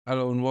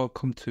Hello and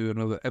welcome to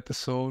another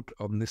episode.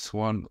 On this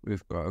one,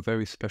 we've got a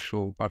very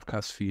special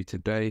podcast for you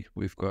today.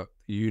 We've got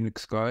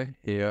UnixGuy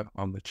here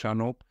on the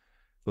channel.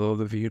 For those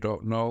of you who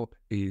don't know,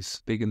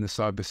 he's big in the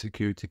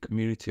cybersecurity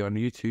community on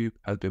YouTube,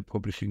 has been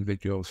publishing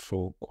videos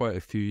for quite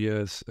a few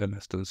years and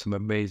has done some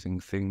amazing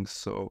things.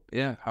 So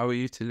yeah, how are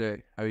you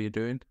today? How are you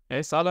doing?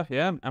 Hey, Salah.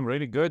 Yeah, I'm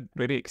really good.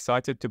 Really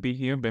excited to be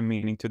here. Been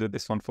meaning to do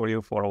this one for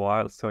you for a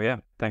while. So yeah,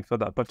 thanks for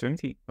the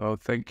opportunity. Oh,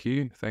 thank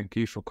you. Thank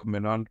you for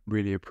coming on.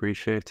 Really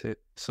appreciate it.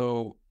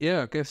 So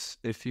yeah, I guess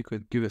if you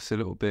could give us a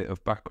little bit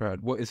of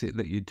background, what is it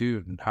that you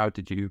do and how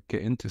did you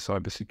get into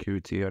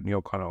cybersecurity and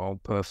your kind of own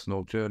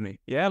personal journey?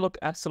 Yeah, look,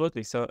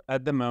 absolutely. So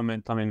at the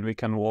moment, I mean, we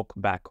can walk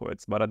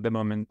backwards, but at the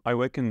moment, I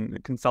work in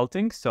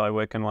consulting. So I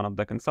work in one of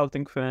the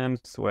consulting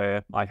firms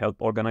where I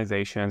help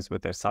organizations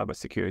with their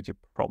cybersecurity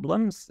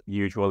problems.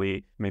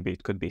 Usually, maybe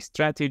it could be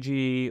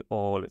strategy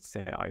or let's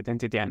say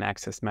identity and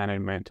access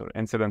management or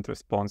incident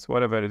response,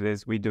 whatever it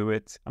is, we do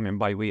it. I mean,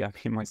 by we, I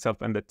mean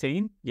myself and the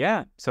team.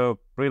 Yeah. So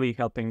really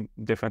helping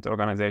different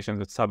organizations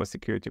with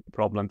cybersecurity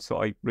problems.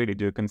 So I really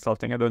do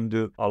consulting. I don't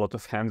do a lot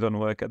of hands-on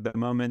work at the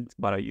moment,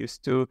 but I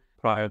used to.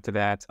 Prior to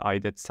that, I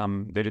did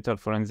some digital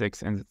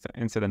forensics and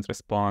incident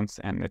response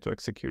and network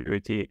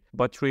security.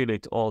 But really,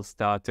 it all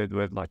started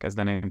with, like, as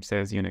the name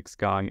says,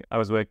 UnixGuy. I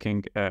was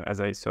working as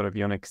a sort of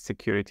Unix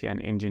security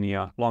and engineer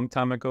a long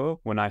time ago.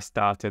 When I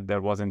started,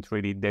 there wasn't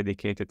really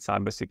dedicated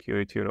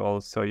cybersecurity role.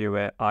 So you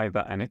were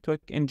either a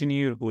network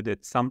engineer who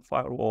did some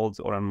firewalls,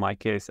 or in my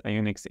case, a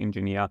Unix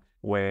engineer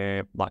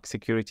where like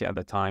security at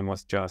the time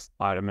was just,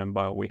 I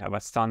remember we have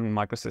a Sun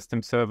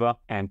microsystem server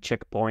and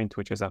Checkpoint,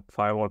 which is a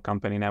firewall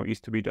company now. It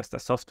used to be just a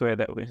software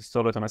that we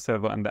installed it on a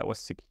server and that was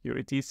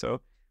security.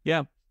 So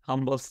yeah,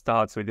 humble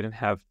starts. We didn't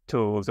have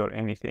tools or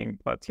anything,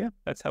 but yeah,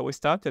 that's how we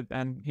started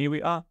and here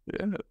we are.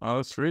 Yeah, oh,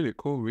 that's really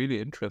cool, really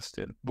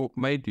interesting. What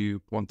made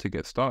you want to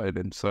get started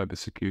in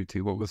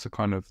cybersecurity? What was the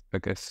kind of, I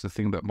guess, the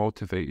thing that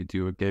motivated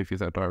you or gave you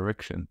that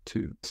direction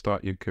to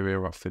start your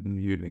career off in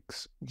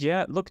Unix?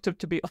 Yeah, look,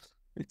 to be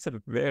it's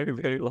a very,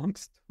 very long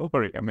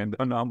story. I mean, I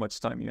don't know how much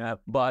time you have,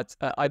 but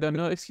I don't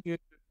know if you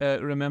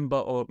remember,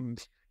 or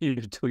you're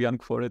too young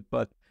for it,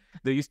 but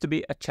there used to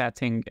be a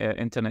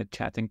internet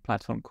chatting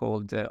platform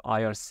called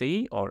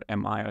IRC or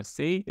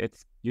MIRC.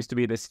 It used to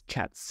be this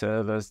chat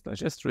servers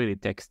that's just really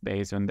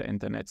text-based when the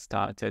internet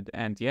started.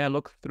 And yeah,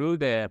 look through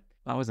there.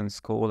 I was in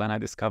school and I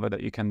discovered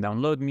that you can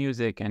download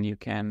music and you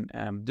can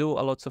do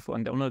a lots of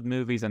and download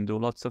movies and do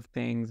lots of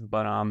things.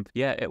 But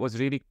yeah, it was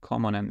really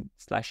common and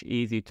 /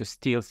 easy to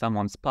steal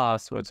someone's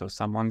passwords or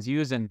someone's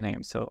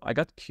username. So I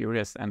got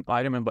curious, and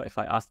I remember if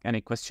I asked any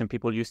question,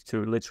 people used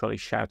to literally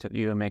shout at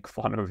you, make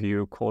fun of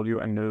you, call you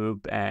a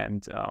noob,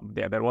 and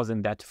yeah, there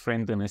wasn't that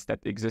friendliness that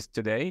exists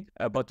today.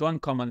 But one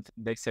comment,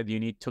 they said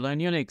you need to learn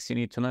Unix, you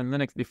need to learn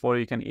Linux before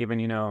you can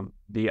even,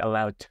 be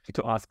allowed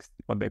to ask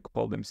what they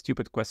call them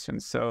stupid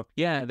questions. So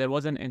yeah, there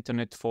was an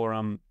internet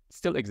forum,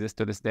 still exists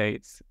to this day.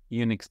 It's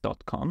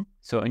unix.com.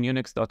 So in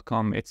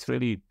unix.com, it's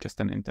really just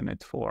an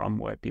internet forum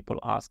where people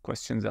ask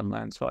questions and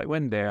learn. So I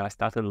went there, I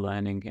started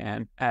learning.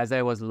 And as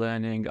I was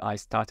learning, I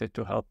started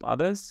to help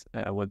others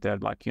with their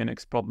like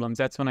Unix problems.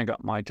 That's when I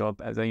got my job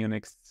as a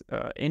Unix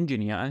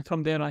engineer. And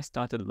from there, I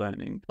started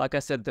learning. Like I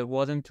said, there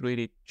wasn't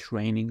really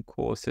training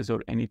courses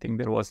or anything.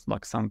 There was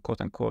like some quote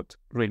unquote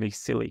really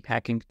silly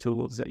hacking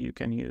tools that you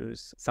can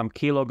use. Some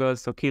keyloggers.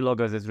 So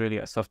keyloggers is really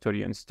a software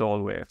you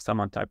install where if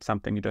someone types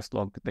something, you just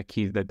log the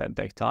keys that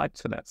they typed.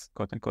 So that's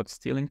quote unquote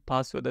stealing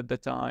password at the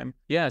time.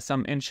 Yeah,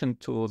 some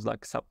ancient tools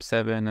like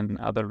Sub7 and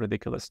other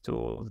ridiculous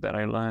tools that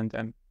I learned.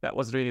 And that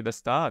was really the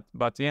start.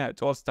 But yeah,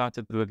 it all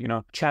started with,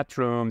 chat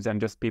rooms and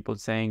just people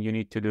saying, you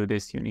need to do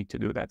this, you need to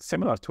do that.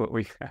 Similar to what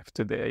we have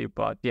today.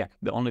 But yeah,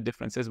 the only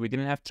difference is we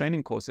didn't have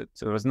training courses.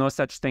 So there was no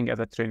such thing as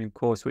a training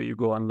course where you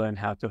go and learn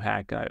how to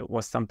hack. It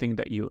was something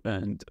that you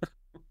earned.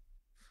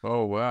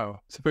 Oh,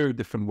 wow. It's a very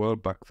different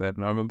world back then.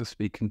 I remember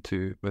speaking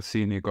to a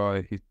senior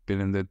guy. He'd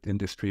been in the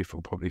industry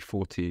for probably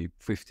 40,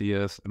 50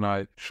 years. And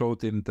I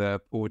showed him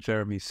the poor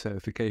Jeremy's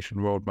certification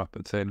roadmap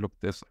and saying, look,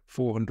 there's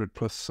 400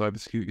 plus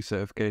cybersecurity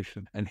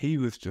certification. And he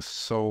was just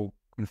so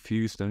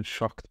confused and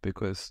shocked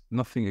because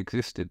nothing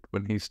existed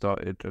when he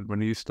started. And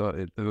when you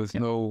started, there was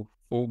no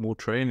formal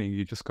training.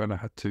 You just kind of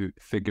had to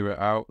figure it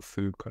out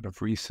through kind of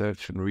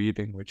research and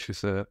reading, which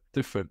is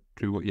different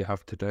to what you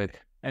have today.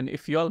 And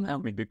if you allow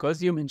me,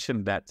 because you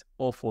mentioned that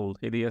awful,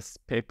 hideous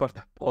paper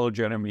that Paul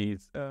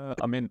Jeremy's,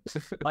 I mean,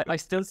 I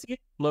still see it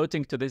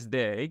floating to this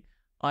day.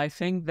 I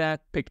think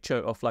that picture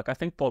of I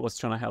think Paul was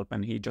trying to help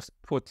and he just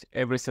put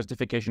every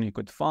certification he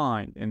could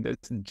find in this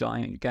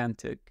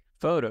gigantic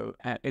photo.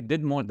 And it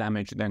did more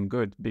damage than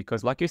good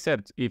because, like you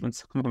said, even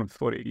someone with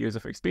 40 years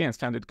of experience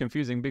found it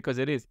confusing because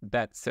it is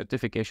that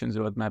certifications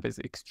roadmap is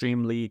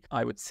extremely,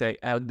 I would say,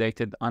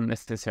 outdated,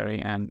 unnecessary,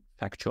 and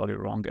factually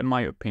wrong, in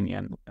my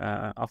opinion.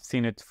 I've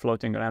seen it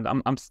floating around.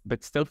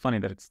 But still funny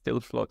that it still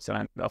floats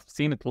around. I've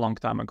seen it a long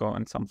time ago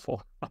in some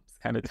forums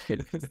and it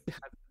has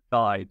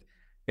died.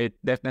 it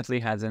definitely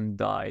hasn't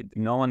died.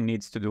 No one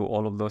needs to do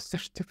all of those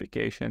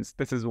certifications.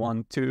 This is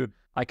one. Two,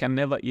 I can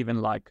never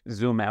even like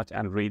zoom out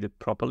and read it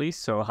properly.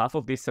 So half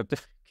of these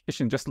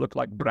certifications just look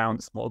like brown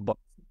small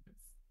boxes.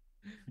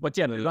 But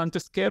yeah, they want to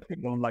scare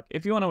people. I'm like,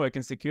 if you want to work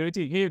in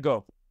security, here you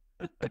go.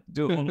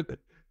 Do all of it.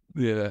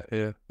 Yeah,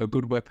 yeah. A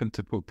good weapon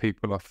to put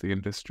people off the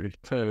industry.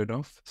 Fair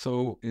enough.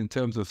 So in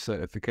terms of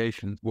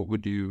certifications, what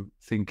would you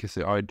think is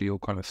the ideal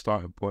kind of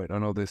starting point? I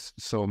know there's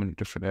so many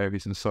different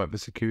areas in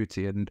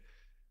cybersecurity, and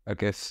I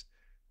guess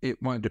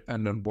it might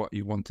depend on what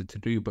you wanted to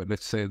do, but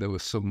let's say there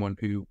was someone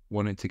who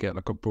wanted to get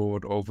like a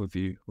broad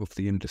overview of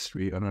the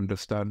industry and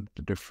understand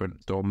the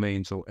different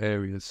domains or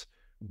areas.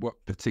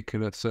 What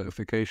particular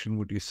certification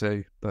would you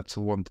say that's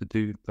the one to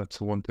do, that's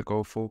the one to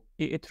go for?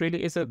 It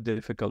really is a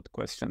difficult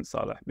question,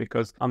 Saleh,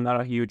 because I'm not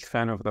a huge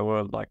fan of the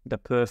word like the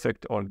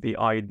perfect or the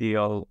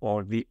ideal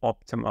or the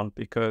optimal,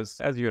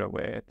 because as you're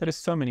aware, there is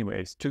so many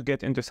ways to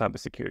get into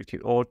cybersecurity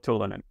or to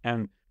learn it.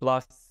 And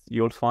plus,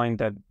 you'll find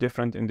that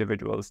different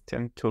individuals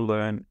tend to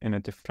learn in a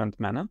different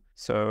manner.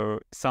 So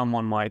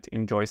someone might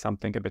enjoy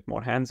something a bit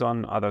more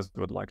hands-on, others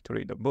would like to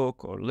read a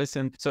book or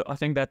listen. So I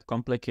think that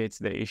complicates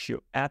the issue.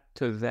 Add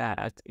to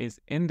that is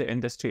in the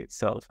industry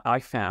itself, I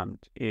found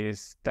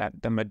is that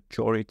the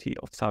majority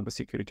of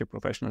cybersecurity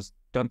professionals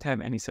don't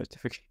have any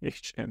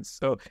certifications.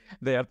 So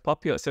they are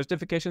popular.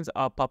 Certifications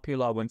are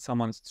popular when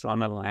someone's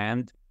trying to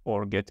land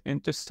or get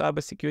into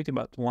cybersecurity,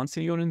 but once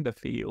you're in the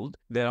field,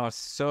 there are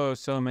so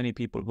many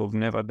people who've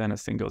never done a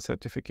single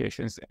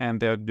certifications and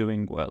they're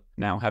doing well.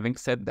 Now, having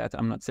said that,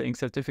 I'm not saying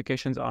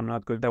certifications are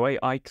not good. The way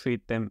I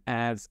treat them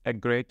as a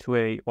great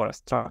way or a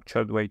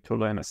structured way to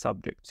learn a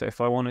subject. So if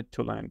I wanted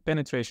to learn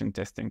penetration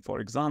testing, for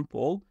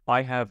example,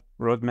 I have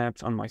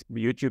roadmaps on my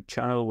YouTube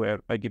channel where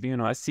I give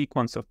you, a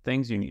sequence of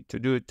things you need to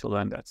do to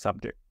learn that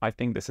subject. I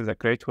think this is a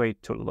great way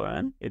to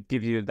learn. It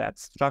gives you that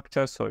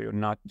structure so you're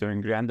not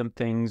doing random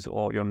things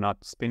or you're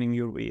not spinning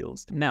your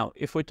wheels. Now,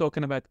 if we're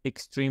talking about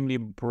extremely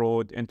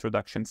broad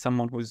introduction,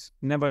 someone who's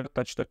never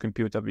touched a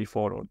computer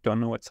before or don't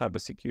know what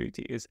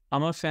cybersecurity is,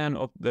 I'm a fan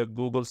of the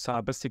Google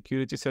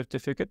Cybersecurity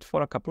Certificate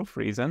for a couple of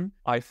reasons.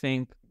 I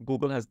think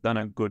Google has done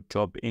a good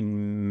job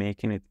in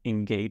making it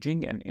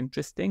engaging and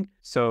interesting.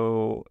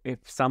 So if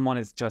someone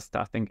is just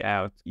starting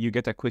out, you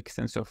get a quick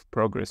sense of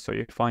progress. So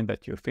you find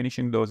that you're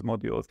finishing those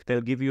modules.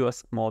 They'll give you a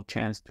small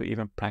chance to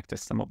even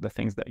practice some of the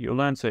things that you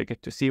learn. So you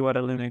get to see what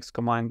a Linux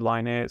command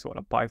line is, what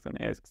a Python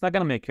is. It's not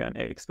going to make you an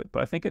expert,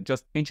 but I think it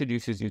just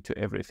introduces you to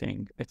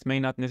everything. It may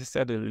not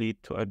necessarily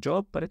lead to a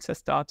job, but it's a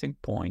starting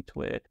point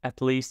where at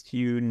least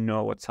you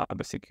know what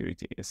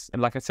cybersecurity is.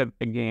 And like I said,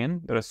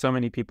 again, there are so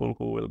many people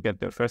who will get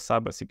their first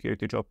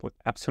cybersecurity job with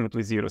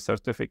absolutely zero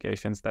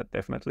certifications. That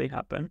definitely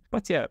happen.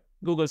 But yeah,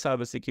 Google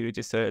Cybersecurity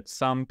Cert.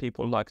 Some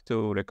people like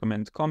to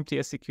recommend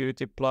CompTIA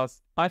Security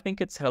Plus. I think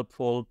it's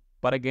helpful,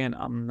 but again,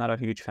 I'm not a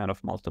huge fan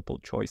of multiple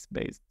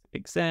choice-based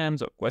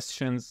exams or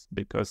questions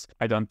because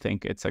I don't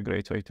think it's a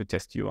great way to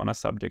test you on a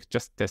subject.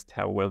 Just test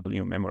how well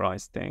you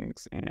memorize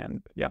things.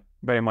 And yeah,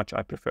 very much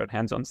I prefer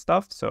hands-on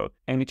stuff. So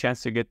any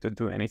chance you get to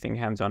do anything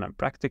hands-on and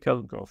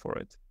practical, go for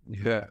it.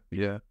 Yeah.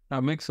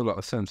 That makes a lot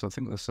of sense. I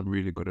think that's some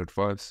really good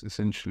advice.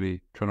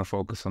 Essentially, trying to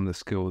focus on the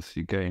skills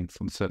you gain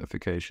from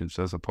certifications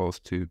as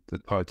opposed to the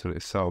title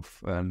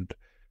itself, and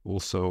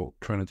also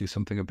trying to do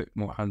something a bit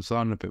more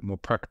hands-on, a bit more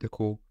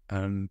practical,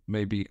 and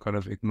maybe kind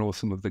of ignore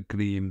some of the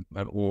gleam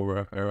and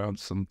aura around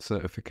some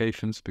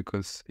certifications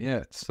because, yeah,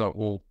 it's not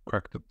all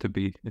cracked up to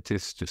be. It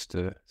is just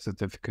a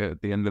certificate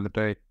at the end of the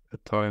day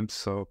at times.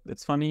 So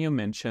it's funny you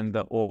mentioned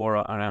the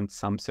aura around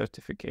some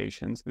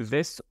certifications.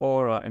 This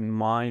aura, in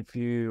my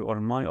view or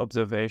my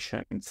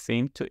observation,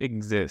 seemed to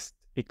exist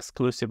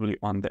exclusively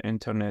on the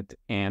internet,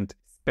 and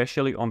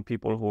especially on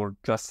people who are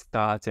just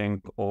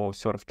starting or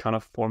sort of trying to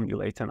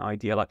formulate an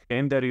idea. Like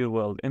in the real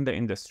world, in the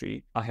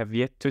industry, I have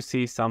yet to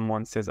see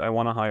someone says, I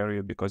want to hire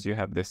you because you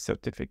have this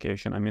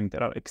certification. I mean,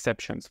 there are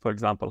exceptions. For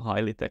example,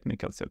 highly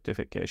technical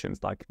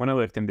certifications. Like when I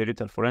worked in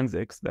digital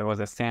forensics, there was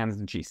a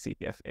SANS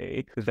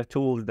GCFA. The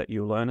tools that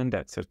you learn in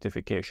that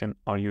certification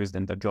are used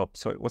in the job.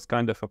 So it was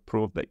kind of a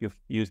proof that you've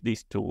used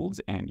these tools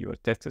and you're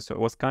tested. So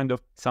it was kind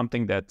of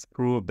something that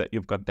proved that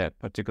you've got that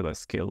particular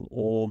skill.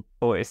 Or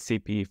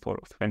OSCP for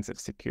offensive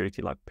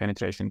security, like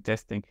penetration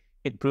testing,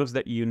 it proves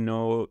that you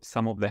know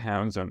some of the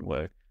hands-on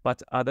work.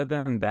 But other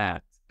than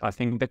that, I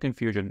think the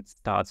confusion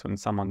starts when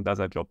someone does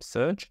a job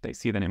search. They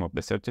see the name of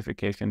the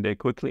certification. They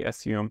quickly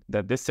assume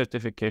that this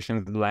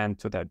certification land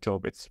to that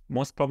job. It's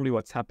most probably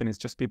what's happened is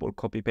just people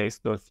copy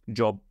paste those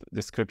job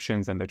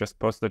descriptions and they just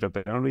post the job.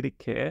 They don't really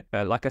care.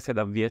 Like I said,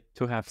 I've yet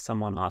to have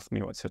someone ask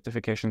me what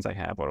certifications I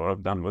have or what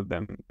I've done with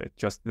them. It's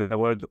just the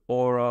word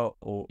aura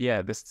or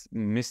this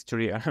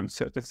mystery around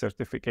certain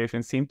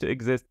certifications seem to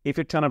exist if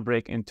you're trying to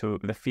break into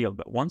the field.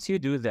 But once you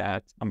do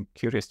that, I'm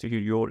curious to hear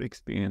your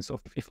experience of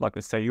if, like,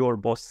 let's say your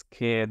boss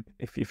cared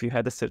if you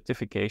had a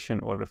certification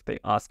or if they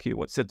ask you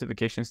what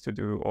certifications to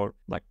do, or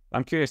like,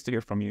 I'm curious to hear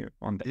from you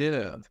on that.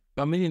 Yeah,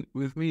 I mean,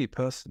 with me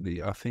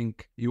personally, I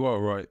think you are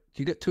right.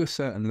 You get to a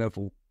certain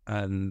level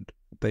and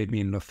they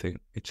mean nothing.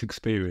 It's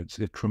experience,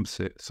 it trumps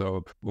it.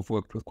 So we've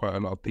worked with quite a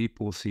lot of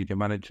people, senior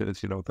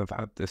managers, they've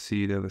had the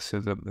CEDA, the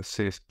CISM, the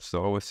CISPs, the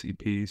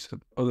OSCPs,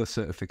 and other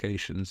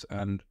certifications,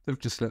 and they've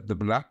just let them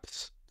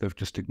lapse. They've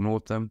just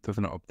ignored them. They've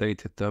not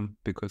updated them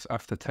because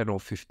after 10 or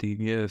 15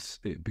 years,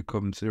 it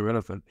becomes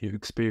irrelevant. Your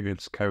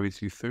experience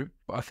carries you through.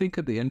 But I think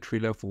at the entry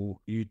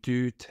level, you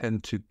do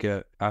tend to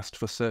get asked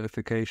for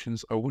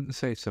certifications. I wouldn't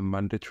say it's a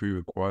mandatory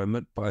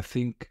requirement, but I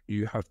think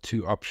you have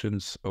two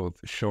options of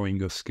showing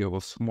your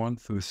skills. One,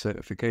 through a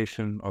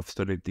certification, I've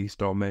studied these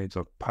domains,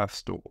 I've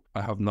passed, or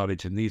I have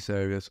knowledge in these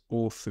areas,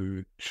 or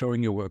through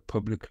showing your work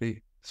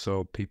publicly.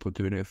 So people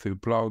doing it through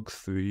blogs,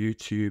 through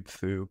YouTube,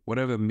 through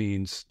whatever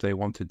means they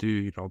want to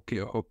do,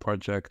 GitHub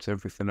projects,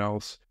 everything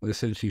else,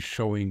 essentially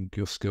showing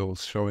your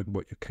skills, showing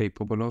what you're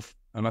capable of.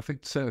 And I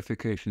think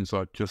certifications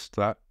are just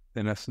that.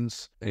 In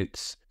essence,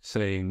 it's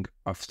saying,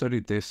 I've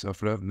studied this,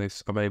 I've learned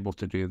this, I'm able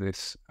to do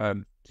this.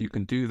 And you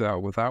can do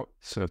that without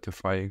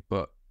certifying,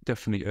 but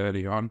definitely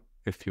early on,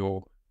 if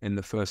you're in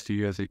the first few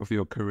years of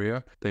your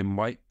career, they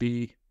might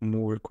be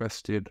more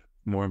requested,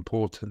 more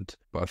important.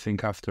 But I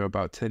think after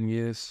about 10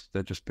 years,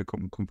 they just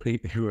become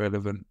completely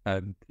irrelevant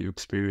and your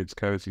experience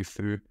carries you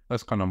through.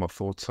 That's kind of my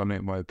thoughts on it,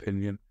 in my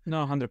opinion.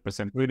 No,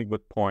 100%. Really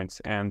good points.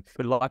 And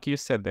like you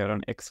said, they're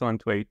an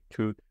excellent way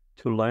to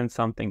learn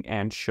something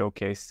and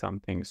showcase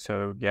something.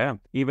 So yeah,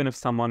 even if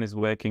someone is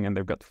working and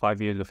they've got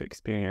 5 years of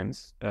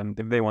experience, and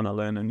if they want to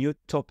learn a new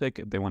topic,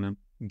 if they want to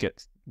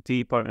get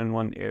deeper in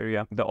one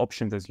area, the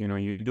options is,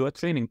 you do a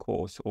training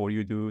course, or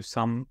you do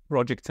some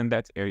projects in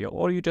that area,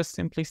 or you just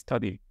simply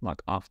study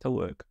like after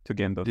work to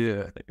gain those.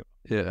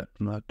 Yeah,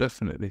 no,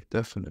 definitely.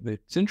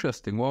 It's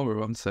interesting, while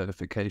we're on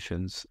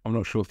certifications, I'm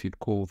not sure if you'd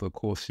call the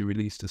course you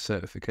released a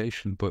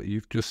certification, but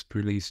you've just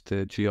released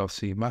a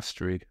GRC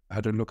Mastery. I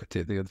had a look at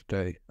it the other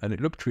day and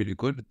it looked really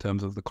good in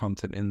terms of the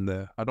content in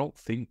there. I don't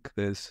think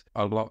there's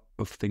a lot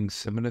of things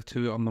similar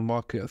to it on the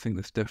market. I think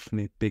there's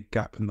definitely a big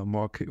gap in the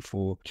market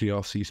for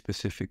GRC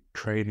specific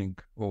training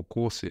or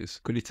courses.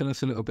 Could you tell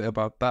us a little bit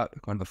about that, the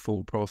kind of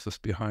thought process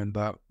behind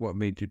that, what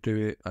made you do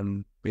it,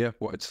 and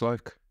what it's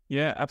like?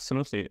 Yeah,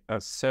 absolutely.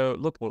 So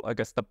look, well, I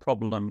guess the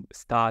problem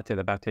started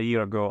about a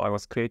year ago. I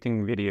was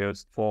creating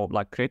videos for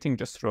creating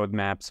just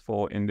roadmaps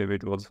for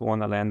individuals who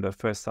want to land their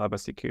first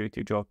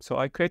cybersecurity job. So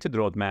I created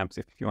roadmaps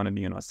if you want to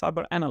be, a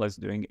cyber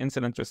analyst doing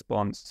incident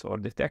response or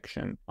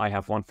detection. I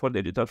have one for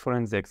digital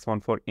forensics,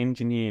 one for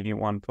engineering,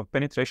 one for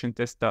penetration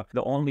tester.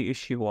 The only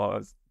issue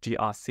was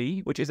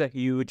GRC, which is a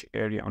huge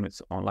area on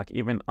its own.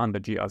 Even under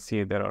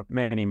GRC, there are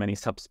many, many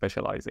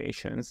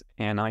subspecializations.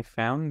 And I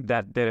found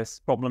that there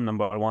is problem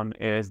number one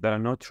is there are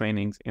no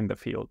trainings in the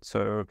field.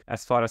 So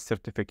as far as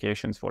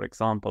certifications, for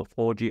example,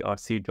 for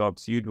GRC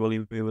jobs, usually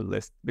we will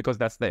list, because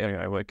that's the area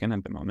I work in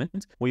at the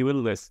moment, we will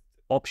list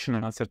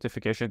optional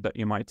certification that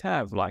you might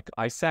have, like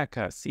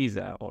ISACA,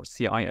 CISA, or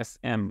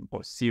CISM, or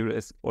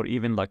CRISC, or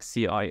even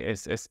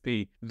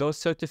CISSP. Those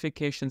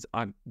certifications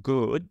are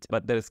good,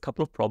 but there's a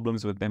couple of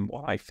problems with them.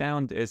 What I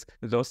found is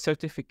those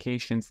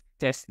certifications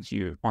test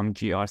you on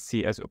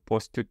GRC as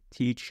opposed to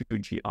teach you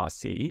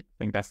GRC. I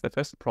think that's the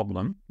first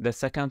problem. The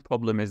second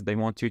problem is they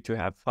want you to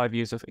have 5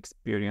 years of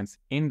experience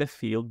in the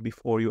field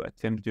before you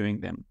attempt doing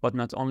them. But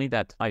not only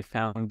that, I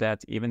found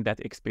that even that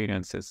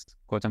experience is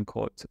quote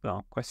unquote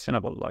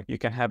questionable. You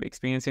can have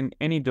experience in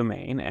any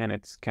domain and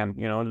it can,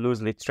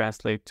 loosely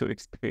translate to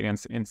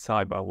experience in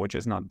cyber, which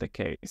is not the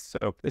case.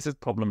 So this is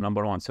problem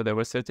number one. So there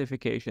were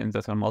certifications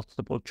that are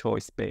multiple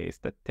choice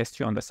based that test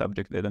you on the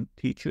subject. They don't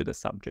teach you the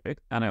subject.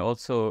 And I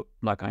also,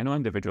 I know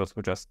individuals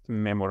who just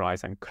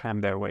memorize and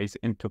cram their ways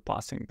into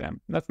passing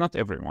them. That's not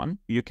everyone.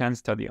 You can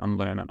study and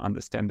learn and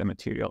understand the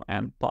material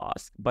and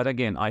pass. But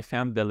again, I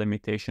found the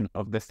limitation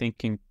of the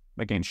thinking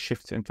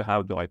shifts into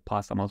how do I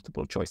pass a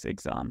multiple choice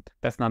exam.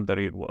 That's not the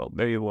real world.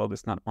 The real world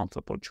is not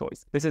multiple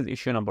choice. This is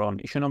issue number one.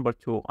 Issue number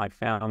two, I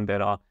found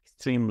there are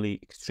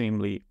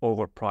extremely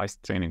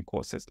overpriced training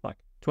courses, like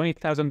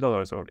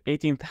 $20,000 or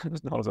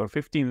 $18,000 or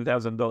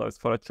 $15,000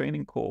 for a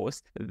training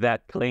course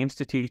that claims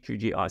to teach you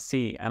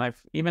GRC. And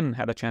I've even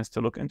had a chance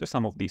to look into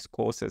some of these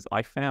courses.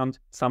 I found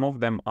some of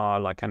them are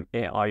like an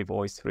AI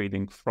voice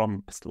reading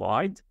from a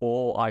slide,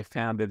 or I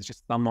found it's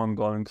just someone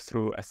going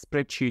through a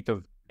spreadsheet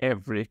of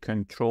every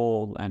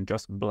control and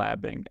just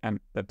blabbing,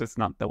 and that is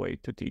not the way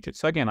to teach it.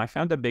 So again, I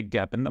found a big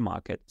gap in the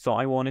market. So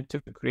I wanted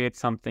to create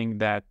something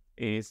that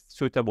is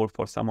suitable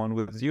for someone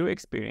with zero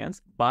experience,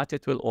 but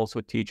it will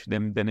also teach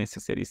them the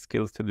necessary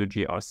skills to do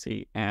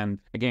GRC. And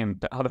again,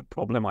 the other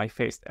problem I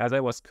faced as I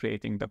was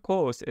creating the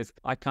course is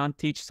I can't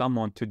teach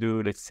someone to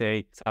do, let's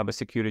say,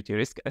 cybersecurity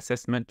risk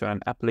assessment to an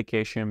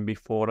application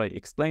before I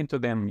explain to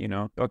them,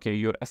 okay,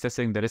 you're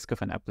assessing the risk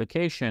of an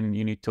application.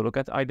 You need to look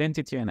at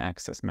identity and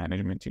access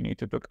management. You need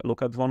to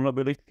look at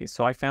vulnerability.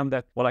 So I found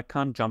that, I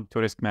can't jump to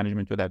risk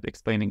management without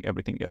explaining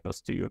everything else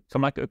to you. So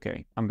I'm like,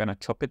 okay, I'm going to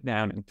chop it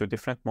down into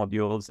different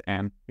modules.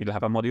 And you'll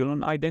have a module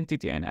on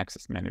identity and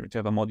access management. You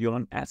have a module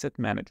on asset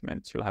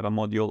management. You'll have a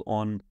module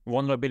on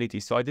vulnerability.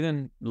 So I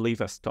didn't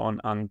leave a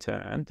stone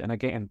unturned. And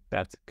again,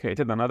 that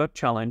created another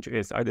challenge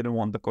is I didn't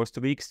want the course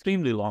to be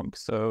extremely long.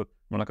 So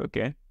I'm like,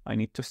 okay, I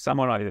need to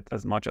summarize it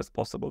as much as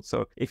possible.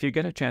 So if you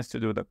get a chance to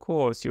do the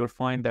course, you'll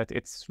find that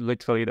it's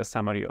literally the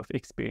summary of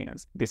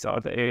experience. These are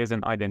the areas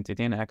in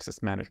identity and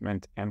access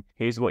management, and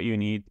here's what you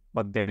need,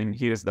 but then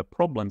here's the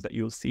problems that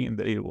you'll see in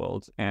the real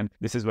world. And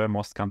this is where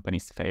most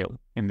companies fail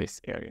in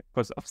this area,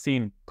 because I've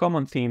seen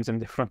common themes in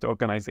different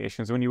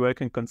organizations. When you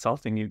work in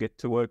consulting, you get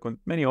to work on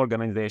many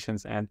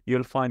organizations, and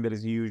you'll find there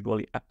is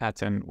usually a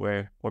pattern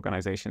where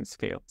organizations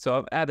fail. So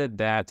I've added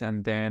that,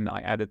 and then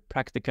I added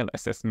practical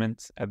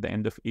assessments at the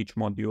end of each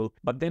module.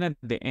 But then at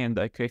the end,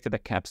 I created a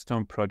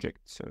capstone project.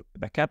 So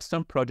the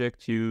capstone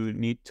project, you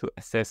need to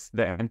assess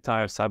the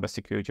entire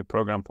cybersecurity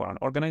program for an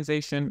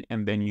organization,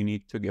 and then you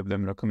need to give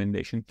them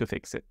recommendation to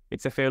fix it.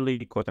 It's a fairly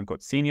quote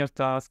unquote senior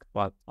task,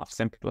 but I've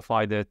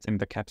simplified it. In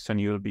the capstone,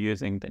 you'll be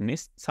using the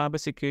NIST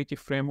cybersecurity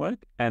framework,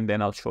 and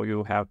then I'll show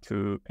you how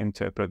to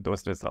interpret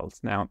those results.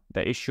 Now,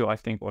 the issue I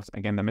think was,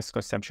 again, the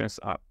misconceptions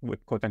are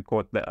with quote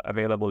unquote the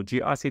available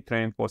GRC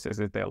training courses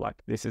is they're like,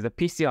 this is a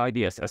PCI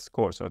DSS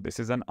course, or this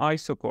is an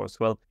ISO course.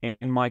 Well,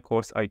 in my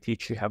course, I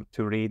teach you how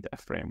to read a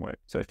framework.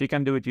 So if you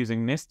can do it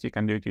using NIST, you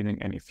can do it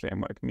using any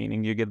framework,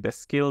 meaning you get the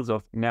skills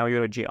of now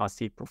you're a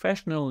GRC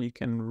professional, you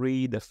can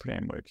read a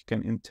framework, you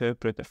can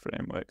interpret a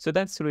framework. So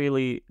that's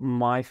really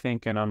my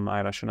thinking on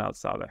my rationale,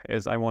 Saleh,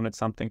 is I wanted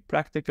something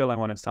practical, I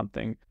wanted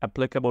something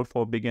applicable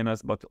for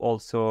beginners, but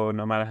also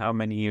no matter how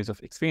many years of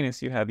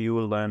experience you have, you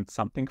will learn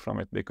something from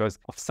it, because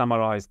I've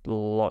summarized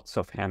lots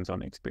of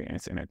hands-on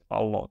experience in it,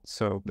 a lot.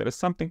 So there is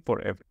something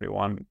for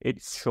everyone.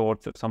 It's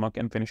short, so someone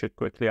can finish it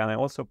quickly, and I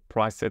also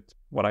price it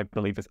what I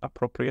believe is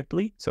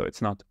appropriately. So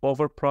it's not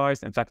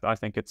overpriced. In fact, I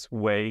think it's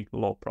way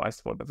low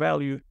priced for the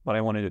value, but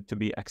I wanted it to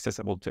be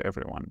accessible to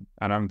everyone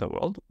around the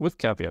world, with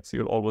caveats.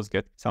 You'll always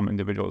get some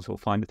individuals who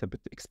find it a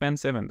bit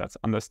expensive, and that's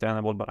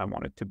understandable, but I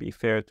want it to be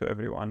fair to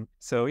everyone.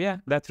 So yeah,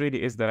 that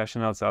really is the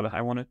rationale, Saleh.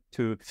 I wanted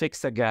to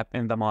fix a gap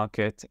in the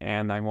market,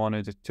 and I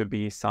wanted it to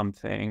be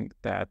something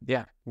that,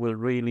 yeah, will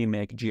really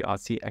make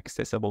GRC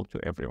accessible to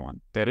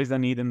everyone. There is a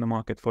need in the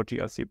market for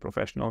GRC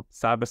professional.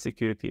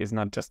 Cybersecurity is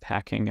not just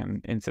hacking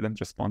and incident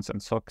response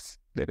and SOCs.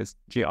 There is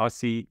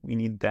GRC, we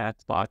need that.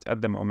 But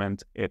at the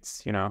moment,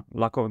 it's,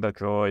 luck of the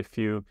draw. If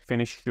you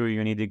finish your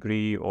uni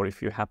degree, or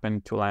if you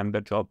happen to land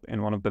a job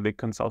in one of the big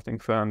consulting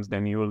firms,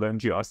 then you will learn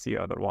GRC.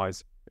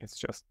 Otherwise, it's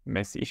just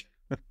messy.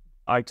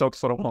 I talked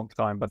for a long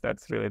time, but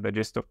that's really the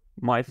gist of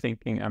my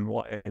thinking and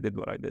why I did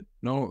what I did.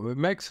 No, it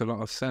makes a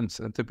lot of sense.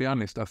 And to be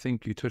honest, I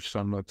think you touched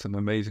on like some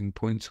amazing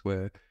points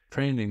where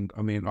training,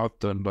 I mean, I've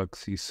done like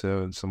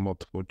CISO and some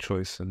multiple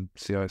choice and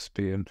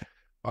CISP, and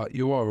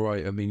you are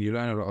right. I mean, you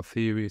learn a lot of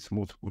theory, it's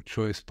multiple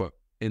choice, but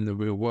in the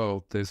real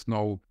world, there's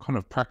no kind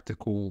of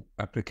practical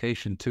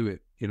application to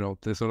it.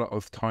 There's a lot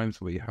of times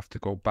where you have to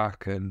go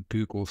back and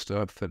Google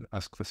stuff and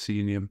ask for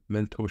senior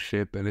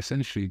mentorship. And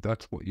essentially,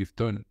 that's what you've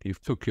done.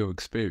 You've took your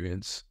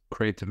experience,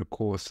 created a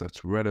course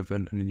that's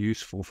relevant and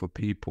useful for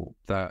people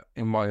that,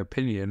 in my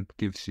opinion,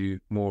 gives you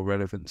more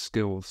relevant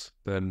skills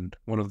than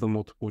one of the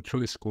multiple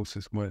choice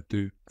courses might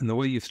do. And the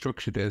way you've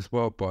structured it as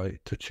well, by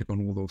touching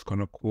on all those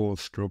kind of core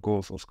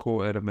struggles, those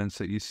core elements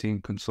that you see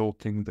in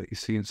consulting, that you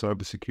see in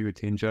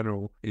cybersecurity in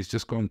general, is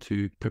just going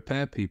to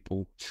prepare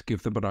people, just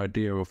give them an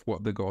idea of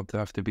what they're going to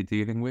have to be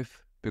dealing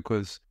with.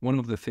 Because one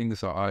of the things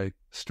that I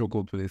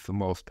struggled with the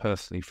most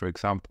personally, for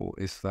example,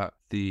 is that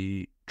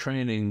the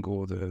training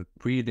or the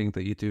reading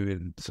that you do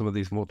in some of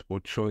these multiple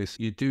choice,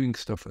 you're doing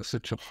stuff at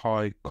such a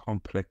high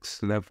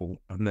complex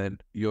level, and then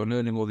you're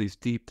learning all these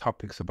deep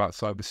topics about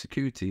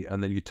cybersecurity,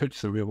 and then you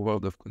touch the real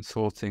world of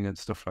consulting and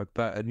stuff like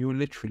that, and you're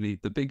literally,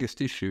 the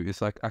biggest issue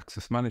is like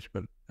access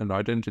management and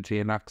identity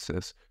and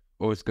access,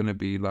 or it's going to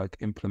be like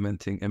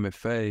implementing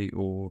MFA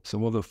or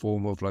some other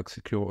form of like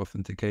secure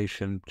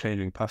authentication,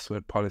 changing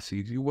password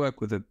policies. You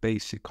work with a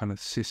basic kind of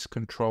sys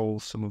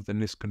controls, some of the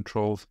NIST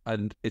controls,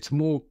 and it's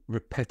more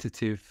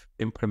repetitive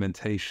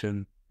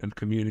implementation and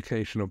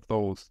communication of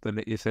those than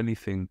it is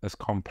anything as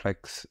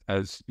complex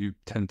as you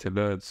tend to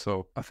learn.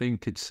 So I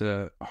think it's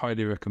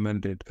highly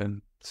recommended,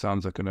 and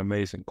sounds like an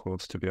amazing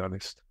course, to be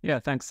honest. Yeah,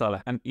 thanks,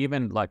 Saleh. And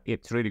even like,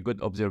 it's really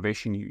good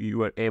observation. You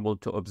were able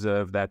to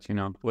observe that,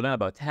 we learn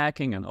about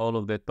hacking and all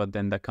of that, but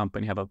then the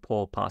company have a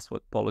poor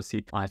password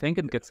policy. I think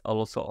it gets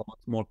also a lot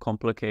more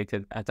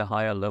complicated at a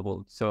higher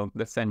level. So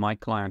let's say my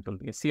client will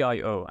be a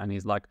CIO, and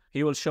he's like,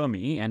 he will show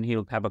me and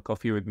he'll have a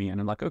coffee with me. And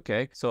I'm like,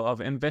 okay, so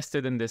I've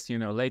invested in this,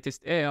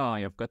 latest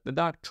AI. I've got the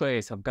dark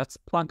trace. I've got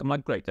Splunk. I'm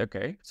like, great.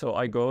 Okay. So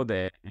I go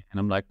there and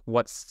I'm like,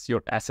 what's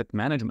your asset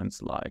management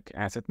like?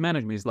 Asset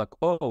management is like,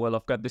 oh, well,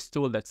 I've got this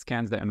tool that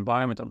scans the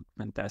environment.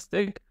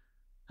 Fantastic.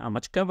 How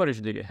much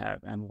coverage do you have?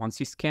 And once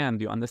you scan,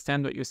 do you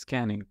understand what you're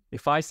scanning?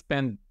 If I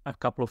spend a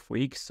couple of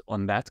weeks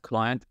on that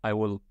client, I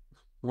will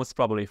most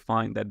probably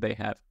find that they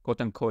have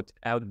quote unquote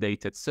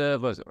outdated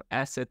servers or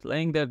assets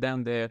laying there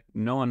down there.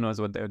 No one knows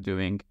what they're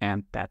doing,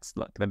 and that's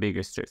like the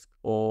biggest risk.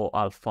 Or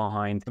I'll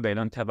find they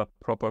don't have a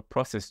proper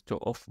process to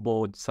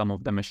offboard some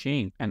of the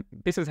machine. And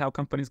this is how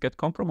companies get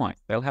compromised.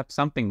 They'll have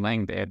something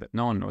laying there that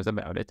no one knows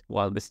about it,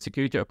 while the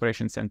Security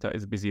Operations Center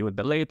is busy with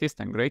the latest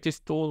and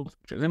greatest tools,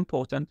 which is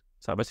important.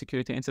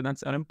 Cybersecurity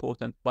incidents are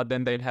important, but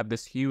then they'll have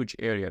this huge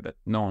area that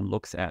no one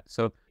looks at.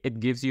 So it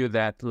gives you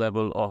that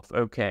level of,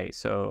 okay,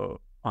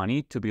 so I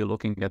need to be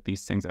looking at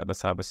these things as a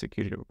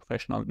cybersecurity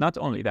professional. Not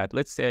only that,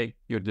 let's say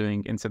you're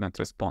doing incident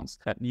response,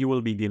 that you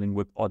will be dealing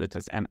with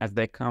auditors. And as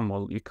they come,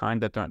 well, you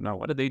kind of don't know,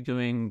 what are they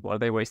doing? What are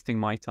they wasting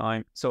my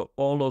time? So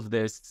all of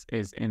this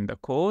is in the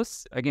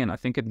course. Again, I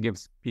think it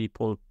gives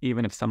people,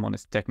 even if someone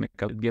is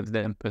technical, it gives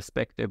them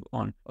perspective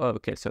on, oh,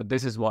 okay, so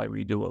this is why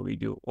we do what we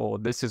do, or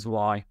this is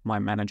why my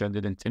manager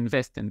didn't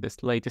invest in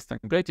this latest and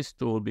greatest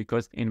tool,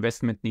 because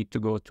investment need to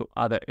go to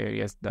other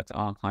areas that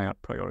are higher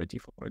priority,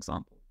 for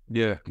example.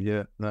 Yeah,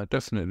 no,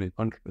 definitely,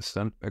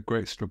 100%. A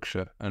great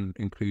structure and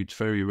includes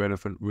very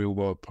relevant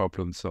real-world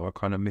problems that are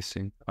kind of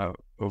missing out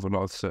of a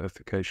lot of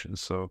certifications.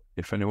 So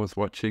if anyone's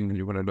watching and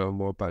you want to learn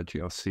more about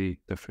GRC,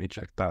 definitely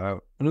check that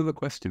out. Another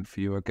question for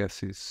you, I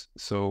guess, is,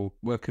 so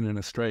working in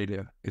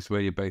Australia is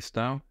where you're based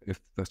now, if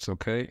that's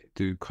okay.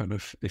 Do kind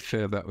of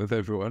share that with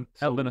everyone.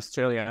 So, in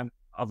Australia,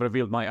 I've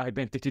revealed my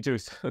identity too,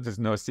 so there's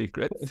no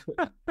secret.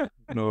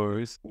 No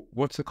worries.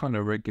 What's the kind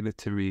of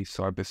regulatory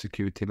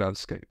cybersecurity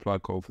landscape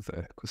like over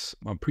there? Because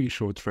I'm pretty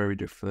sure it's very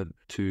different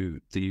to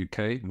the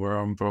UK, where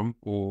I'm from,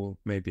 or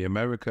maybe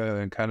America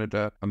and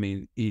Canada. I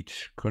mean,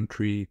 each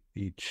country,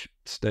 each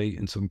state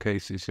in some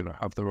cases,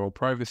 have their own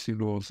privacy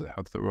laws, they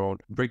have their own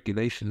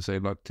regulations they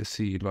like to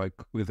see. Like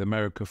with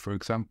America, for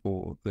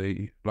example,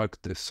 they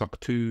like the SOC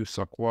 2,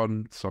 SOC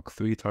 1, SOC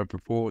 3 type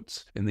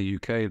reports. In the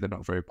UK, they're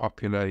not very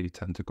popular. You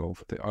tend to go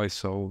for the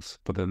ISOs,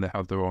 but then they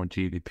have their own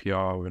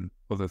GDPR and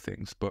other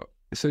things. But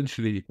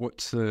essentially,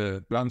 what's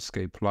the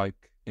landscape like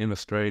in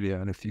Australia?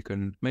 And if you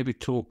can maybe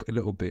talk a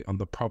little bit on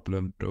the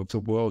problem of the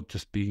world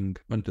just being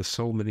under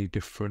so many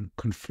different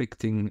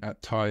conflicting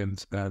at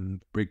times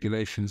and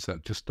regulations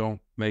that just don't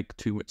make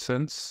too much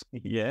sense.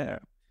 Yeah,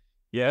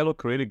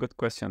 look, really good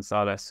question,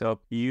 Saleh.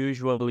 So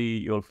usually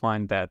you'll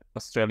find that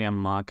Australian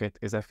market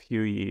is a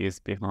few years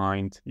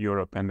behind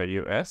Europe and the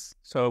US.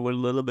 So we're a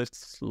little bit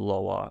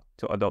slower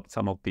to adopt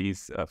some of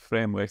these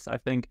frameworks. I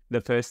think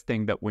the first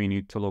thing that we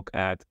need to look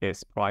at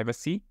is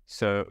privacy.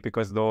 So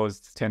because those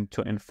tend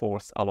to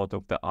enforce a lot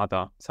of the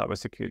other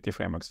cybersecurity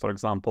frameworks. For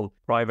example,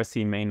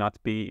 privacy may not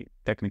be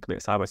technically a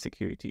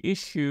cybersecurity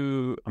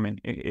issue. I mean,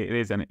 it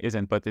is and it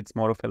isn't, but it's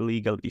more of a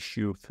legal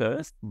issue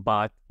first.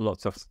 But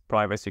lots of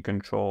privacy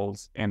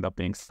controls end up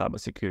being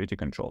cybersecurity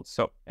controls.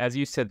 So as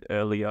you said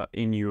earlier,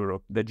 in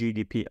Europe, the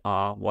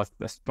GDPR was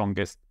the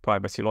strongest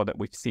privacy law that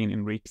we've seen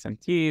in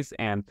recent years.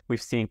 And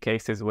we've seen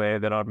cases where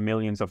there are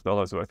millions of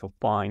dollars worth of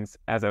fines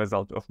as a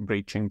result of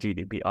breaching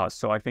GDPR.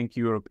 So I think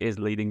Europe is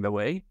leading the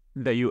way.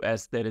 The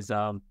US, there is,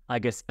 I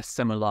guess, a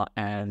similar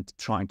and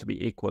trying to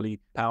be equally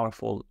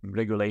powerful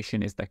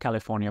regulation is the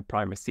California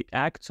Privacy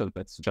Act. So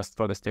that's just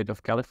for the state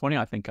of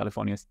California. I think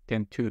Californians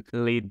tend to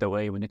lead the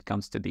way when it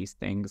comes to these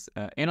things.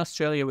 In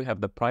Australia, we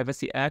have the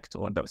Privacy Act,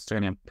 or the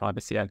Australian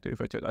Privacy Act,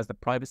 referred to as the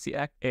Privacy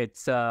Act.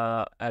 It's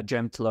a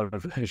gentler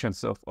version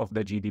of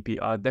the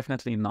GDPR,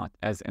 definitely not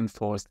as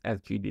enforced as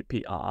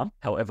GDPR.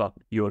 However,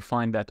 you will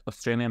find that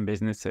Australian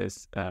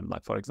businesses,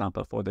 like for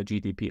example, for the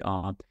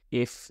GDPR,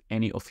 if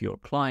any of your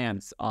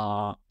clients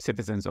are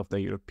citizens of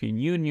the European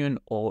Union,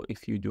 or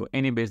if you do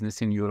any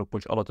business in Europe,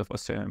 which a lot of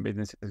Australian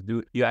businesses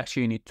do, you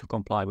actually need to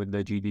comply with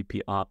the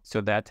GDPR. So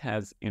that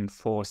has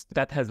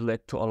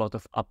led to a lot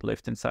of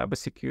uplift in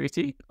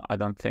cybersecurity. I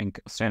don't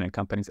think Australian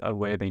companies are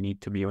where they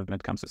need to be when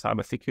it comes to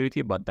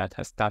cybersecurity, but that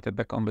has started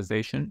the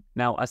conversation.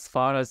 Now, as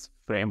far as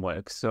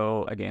framework,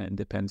 so again, it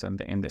depends on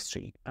the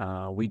industry.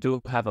 We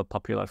do have a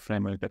popular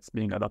framework that's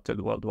being adopted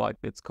worldwide.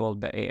 It's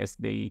called the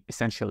ASD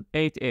Essential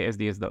 8.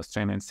 ASD is the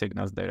Australian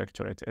Signals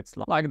Directorate. It's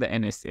like the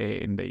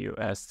NSA in the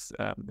US.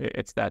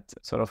 It's that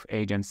sort of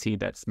agency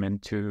that's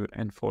meant to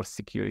enforce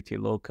security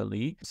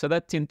locally. So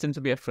that tends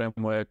to be a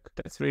framework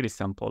that's really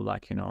simple,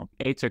 like,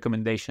 8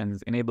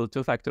 recommendations: enable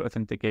two-factor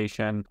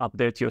authentication,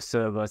 update your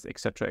servers,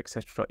 etc.,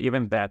 etc.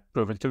 Even that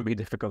proven to be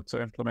difficult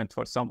to implement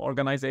for some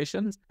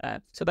organizations.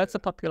 So that's a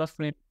popular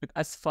framework.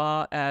 As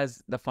far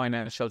as the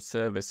financial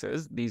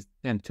services, these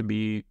tend to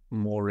be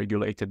more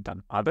regulated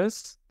than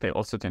others. They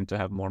also tend to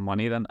have more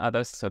money than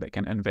others, so they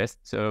can invest.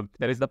 So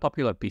there is the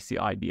popular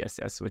PCI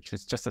DSS, which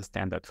is just a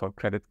standard for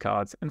credit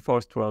cards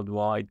enforced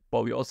worldwide.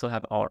 But we also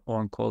have our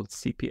own called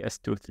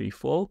CPS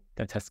 234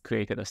 that has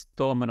created a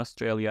storm in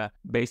Australia.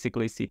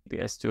 Basically,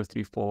 CPS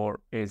 234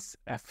 is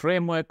a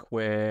framework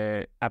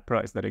where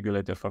APRA is the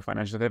regulator for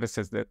financial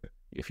services, that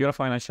if you're a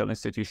financial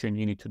institution,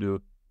 you need to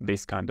do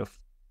this kind of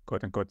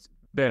quote-unquote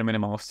bare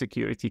minimum of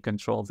security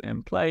controls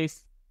in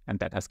place, and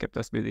that has kept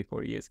us busy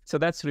for years. So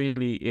that's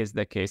really is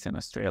the case in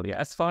Australia.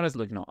 As far as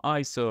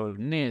ISO,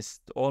 NIST,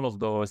 all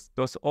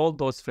of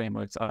those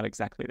frameworks are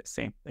exactly the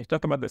same. They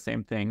talk about the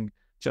same thing.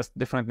 just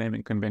different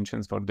naming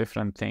conventions for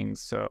different things.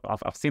 So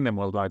I've seen them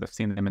worldwide. I've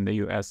seen them in the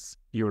US,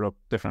 Europe,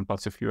 different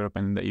parts of Europe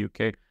and the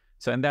UK.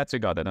 So in that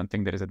regard, I don't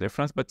think there is a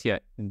difference. But yeah,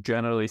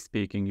 generally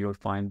speaking, you'll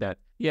find that,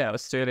 yeah,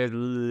 Australia is a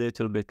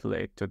little bit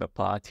late to the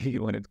party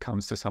when it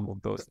comes to some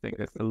of those things.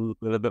 It's a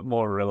little bit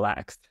more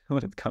relaxed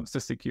when it comes to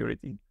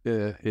security.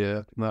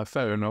 Yeah. No,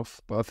 fair enough.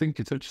 But I think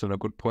you touched on a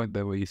good point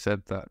there where you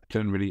said that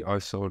generally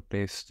ISO,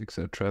 NIST,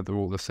 etc., they're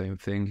all the same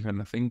thing.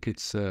 And I think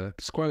it's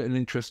quite an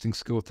interesting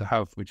skill to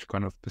have, which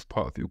kind of is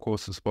part of your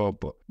course as well.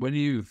 But when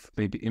you've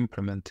maybe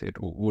implemented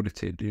or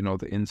audited,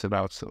 the ins and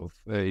outs of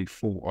a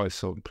full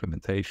ISO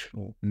implementation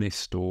or NIST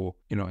or,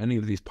 any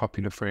of these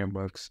popular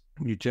frameworks,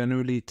 you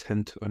generally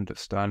tend to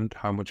understand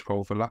how much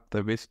overlap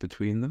there is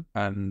between them.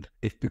 And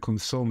it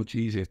becomes so much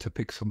easier to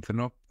pick something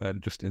up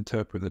and just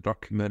interpret the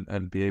document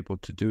and be able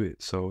to do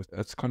it. So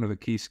that's kind of a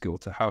key skill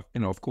to have.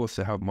 Of course,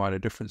 they have minor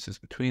differences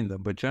between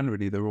them, but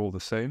generally they're all the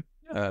same.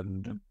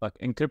 And like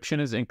encryption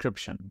is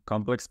encryption.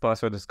 Complex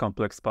password is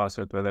complex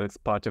password, whether it's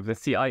part of the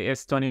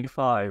CIS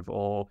 25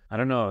 or, I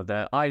don't know,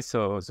 the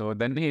ISOs or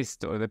the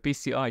NIST or the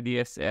PCI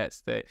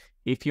DSS.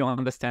 If you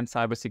understand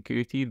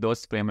cybersecurity,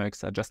 those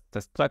frameworks are just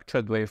a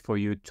structured way for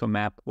you to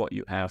map what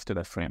you have to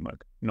the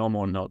framework. No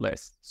more, no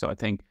less. So I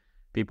think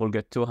people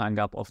get too hung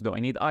up of, do I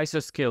need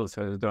ISO skills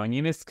or do I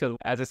need a skill?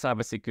 As a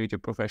cybersecurity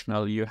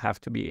professional, you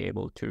have to be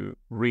able to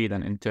read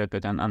and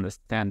interpret and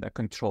understand the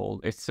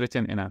control. It's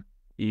written in a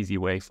easy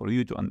way for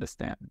you to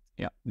understand.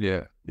 Yeah.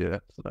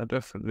 So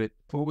definitely.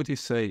 What would you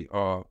say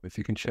are, if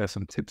you can share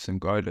some tips and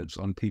guidance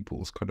on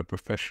people's kind of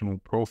professional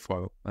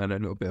profile and a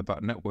little bit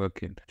about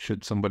networking?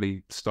 Should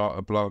somebody start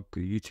a blog, a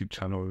YouTube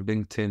channel,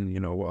 LinkedIn?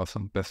 What are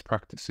some best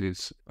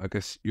practices? I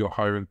guess you're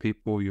hiring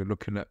people, you're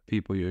looking at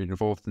people, you're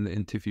involved in the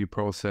interview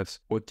process.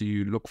 What do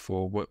you look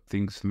for? What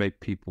things make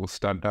people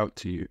stand out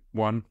to you?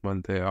 One,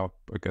 when they are,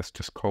 I guess,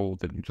 just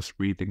cold and you're just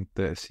reading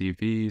their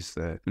CVs,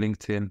 their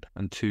LinkedIn,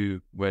 and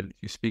two, when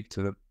you speak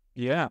to them.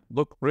 Yeah,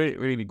 look, really,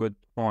 really good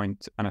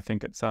point. And I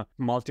think it's a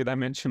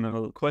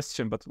multidimensional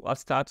question, but I'll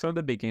start from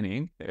the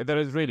beginning. There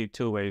is really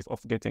two ways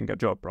of getting a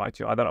job, right?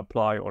 You either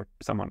apply or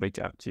someone reach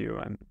out to you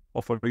and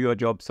offer you a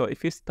job. So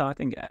if you're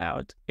starting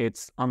out,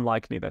 it's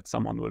unlikely that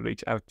someone will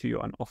reach out to you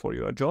and offer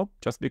you a job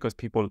just because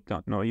people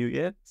don't know you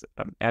yet.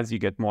 As you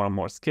get more and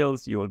more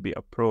skills, you will be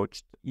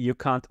approached. You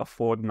can't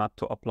afford not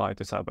to apply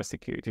to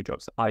cybersecurity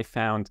jobs. I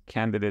found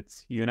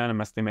candidates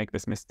unanimously make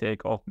this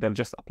mistake of they'll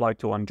just apply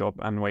to one job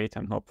and wait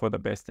and hope for the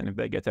best. And if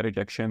they get a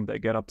rejection, they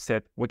get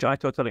upset, which I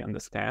totally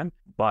understand.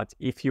 But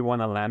if you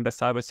want to land a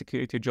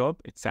cybersecurity job,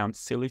 it sounds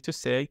silly to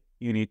say,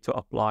 you need to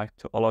apply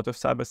to a lot of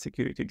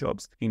cybersecurity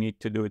jobs. You need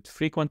to do it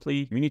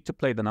frequently. You need to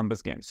play the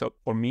numbers game. So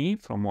for me,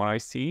 from what I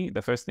see,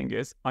 the first thing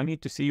is I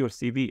need to see your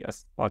CV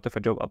as part of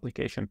a job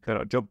application. There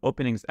are job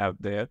openings out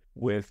there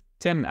with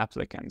 10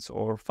 applicants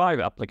or 5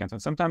 applicants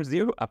and sometimes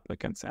 0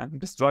 applicants.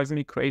 And this drives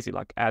me crazy.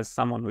 Like as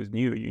someone who's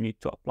new, you need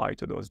to apply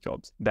to those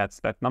jobs.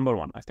 That's number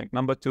one, I think.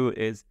 Number two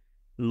is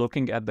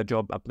looking at the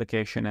job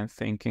application and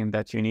thinking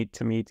that you need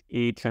to meet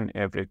each and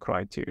every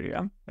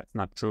criteria. That's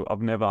not true.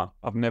 I've never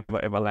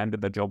ever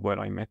landed a job where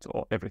I met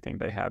everything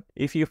they have.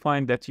 If you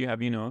find that you have,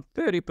 30%,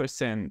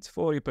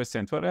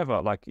 40%,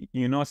 whatever, like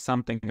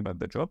something about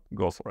the job,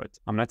 go for it.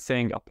 I'm not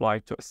saying apply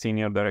to a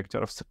senior director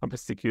of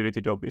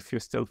cybersecurity job if you're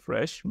still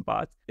fresh,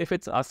 but if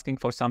it's asking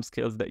for some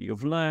skills that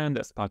you've learned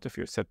as part of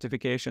your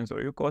certifications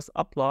or your course,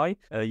 apply.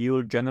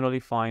 You'll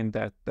generally find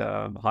that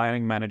the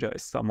hiring manager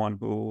is someone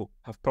who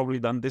have probably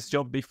done this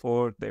job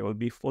before. They will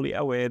be fully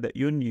aware that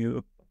you're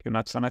new. You're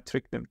not trying to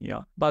trick them here.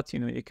 But,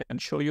 you can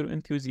show your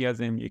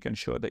enthusiasm. You can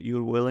show that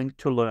you're willing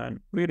to learn.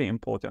 Really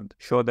important.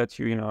 Show that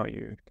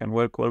you can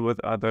work well with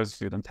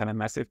others. You don't have a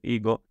massive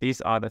ego. These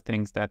are the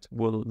things that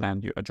will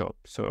land you a job.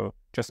 So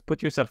just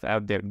put yourself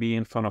out there. Be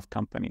in front of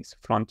companies,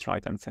 front,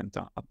 right, and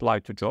center. Apply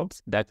to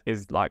jobs. That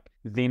is like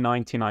the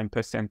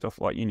 99% of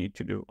what you need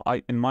to do.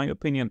 In my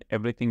opinion,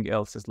 everything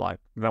else is like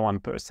the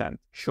 1%.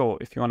 Sure,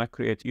 if you want to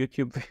create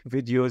YouTube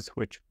videos,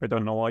 which I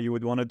don't know why you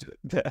would want to do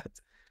that,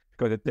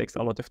 because it takes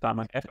a lot of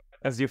time.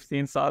 As you've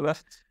seen, Salah,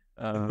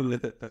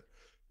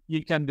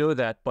 you can do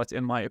that. But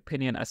in my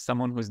opinion, as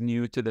someone who's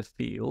new to the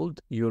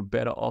field, you're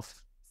better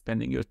off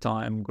spending your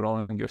time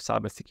growing your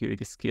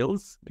cybersecurity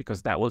skills,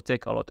 because that will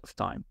take a lot of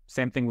time.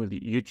 Same thing with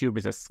YouTube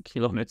is a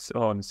skill on its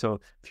own. So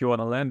if you want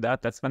to learn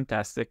that, that's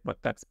fantastic, but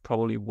that's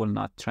probably will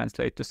not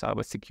translate to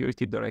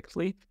cybersecurity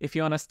directly. If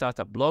you want to start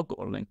a blog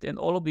or LinkedIn,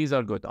 all of these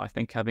are good. I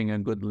think having a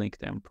good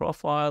LinkedIn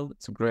profile,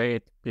 it's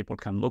great. People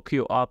can look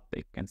you up.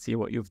 They can see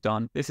what you've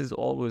done. This is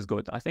always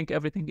good. I think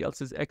everything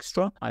else is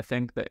extra. I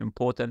think the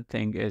important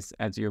thing is,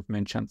 as you've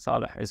mentioned,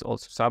 Salah, is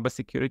also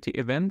cybersecurity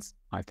events.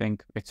 I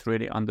think it's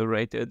really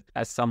underrated.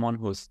 As someone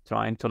who's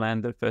trying to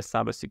land their first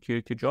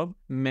cybersecurity job,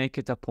 make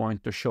it a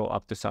point to show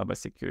up to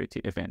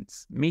cybersecurity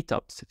events.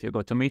 Meetups. If you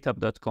go to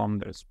meetup.com,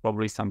 there's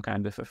probably some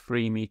kind of a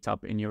free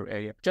meetup in your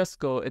area. Just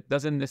go. It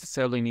doesn't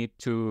necessarily need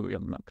to,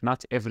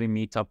 not every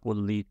meetup will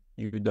lead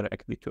you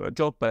directly to a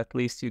job, but at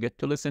least you get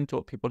to listen to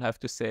what people have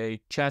to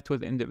say, chat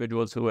with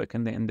individuals who work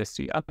in the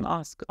industry, and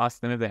ask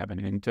them if they have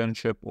an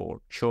internship or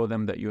show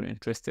them that you're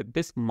interested.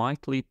 This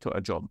might lead to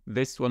a job.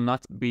 This will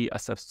not be a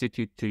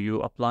substitute to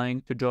you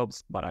applying to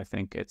jobs, but I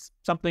think it's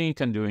something you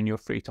can do in your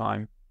free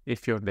time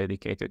if you're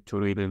dedicated to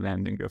really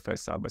landing your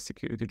first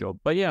cybersecurity job.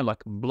 But yeah,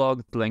 like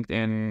blogs,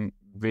 LinkedIn,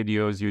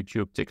 videos,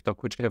 YouTube,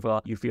 TikTok,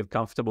 whichever you feel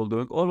comfortable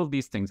doing, all of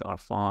these things are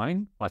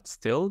fine, but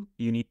still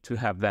you need to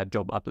have that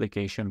job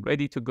application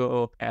ready to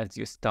go as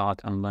you start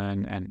and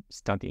learn and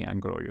study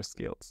and grow your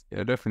skills.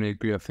 Yeah, I definitely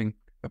agree. I think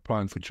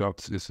applying for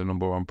jobs is the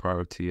number one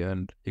priority,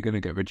 and you're going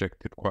to get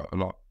rejected quite a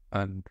lot.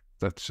 And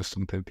that's just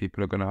something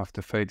people are going to have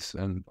to face.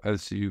 And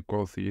as you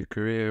go through your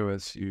career,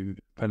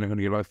 depending on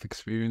your life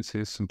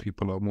experiences, some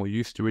people are more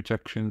used to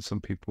rejection.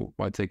 Some people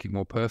might take it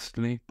more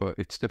personally, but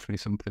it's definitely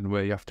something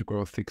where you have to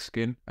grow a thick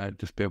skin and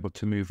just be able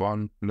to move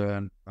on,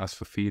 learn, ask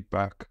for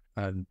feedback,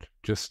 and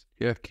just,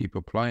 keep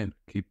applying,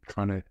 keep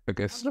trying to, I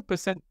guess.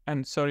 100%.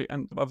 And sorry,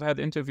 and I've had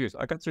interviews.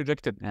 I got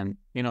rejected, and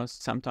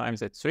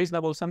sometimes it's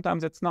reasonable,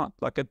 sometimes it's not.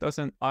 Like it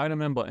doesn't. I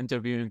remember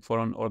interviewing for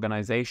an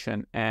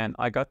organization, and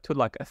I got to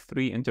like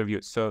 3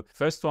 interviews. So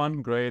first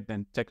one, great,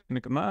 then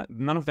technical.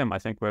 None of them I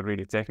think were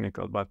really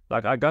technical, but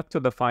like I got to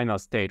the final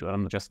stage where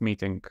I'm just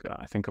meeting.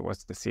 I think it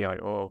was the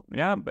CIO.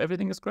 Yeah,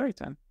 everything is great,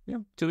 and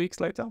 2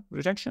 weeks later,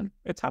 rejection.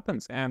 It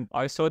happens, and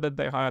I saw that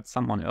they hired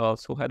someone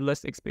else who had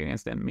less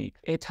experience than me.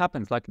 It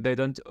happens. Like they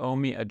don't owe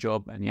me a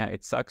job, and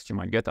it sucks. You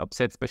might get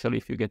upset, especially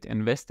if you get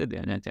invested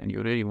in it and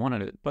you really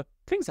wanted it. But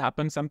things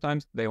happen.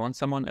 Sometimes they want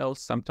someone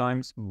else.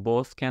 Sometimes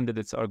both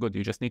candidates are good.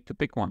 You just need to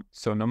pick one.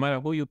 So no matter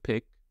who you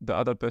pick, the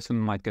other person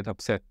might get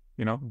upset.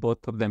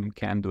 Both of them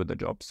can do the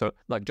job. So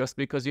like just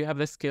because you have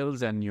the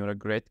skills and you're a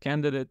great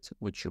candidate,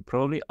 which you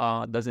probably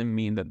are, doesn't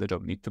mean that the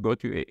job needs to go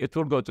to you. It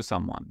will go to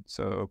someone.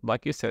 So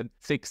like you said,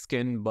 thick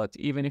skin, but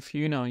even if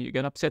you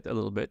get upset a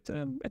little bit,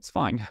 it's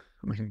fine.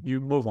 I mean, you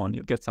move on,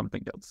 you get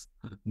something else.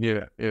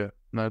 Yeah.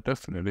 No,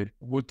 definitely.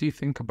 What do you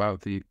think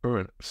about the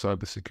current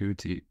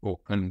cybersecurity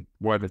and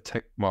wider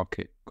tech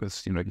market?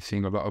 Because, you're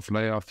seeing a lot of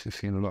layoffs, you're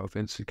seeing a lot of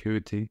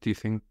insecurity. Do you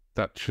think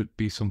that should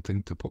be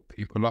something to put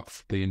people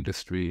off the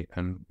industry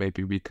and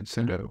maybe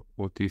reconsider?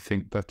 Or do you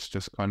think that's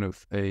just kind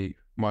of a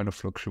minor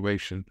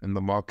fluctuation in the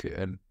market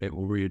and it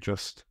will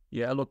readjust?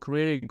 Yeah, look,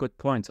 really good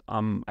point.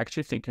 I'm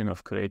actually thinking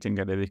of creating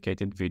a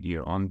dedicated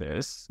video on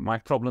this. My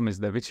problem is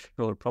that it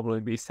will probably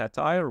be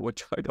satire,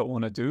 which I don't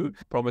want to do.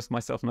 Promise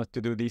myself not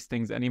to do these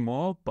things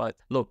anymore. But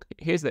look,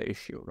 here's the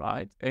issue,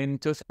 right? In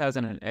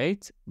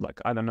 2008,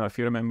 I don't know if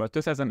you remember,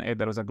 2008,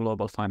 there was a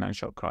global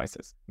financial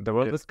crisis. The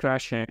world is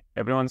crashing.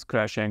 Everyone's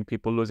crashing.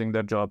 People losing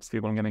their jobs.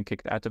 People getting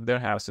kicked out of their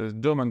houses.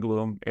 Doom and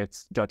gloom.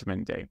 It's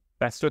Judgment Day.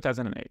 That's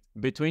 2008.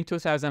 Between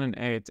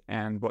 2008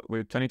 and what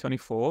we're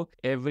 2024,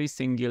 every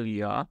single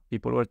year,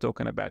 people were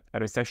talking about a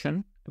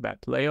recession,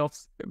 about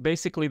layoffs.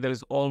 Basically,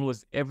 there's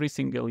always every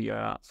single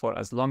year, for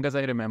as long as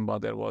I remember,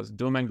 there was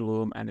doom and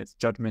gloom and it's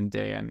Judgment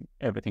Day and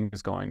everything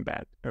is going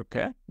bad.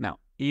 Okay? Now,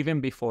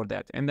 even before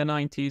that, in the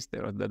 90s,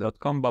 there was the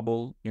dot-com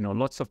bubble.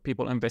 Lots of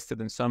people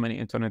invested in so many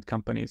internet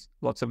companies.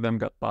 Lots of them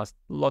got bust.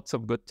 Lots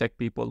of good tech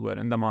people were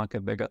in the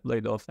market. They got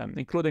laid off, and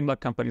including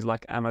companies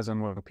like Amazon,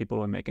 where people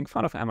were making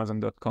fun of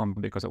Amazon.com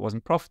because it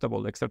wasn't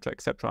profitable, etc.,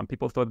 etc. And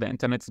people thought the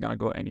internet's going to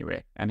go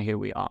anywhere. And here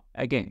we are.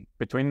 Again,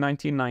 between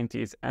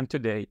 1990s and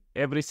today,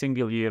 every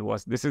single year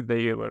this is the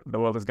year where the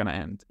world is going to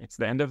end. It's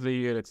the end of the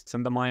year. It's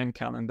in the Mayan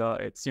calendar.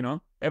 It's,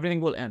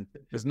 everything will end.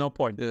 There's no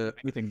point.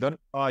 Anything done.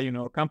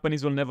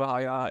 Companies will never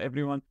hire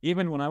everyone.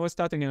 Even when I was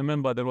starting, I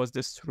remember there was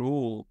this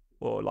rule,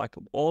 or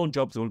all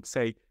jobs will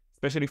say,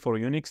 especially for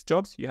Unix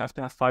jobs, you have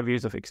to have 5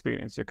 years of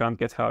experience. You can't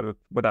get hired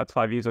without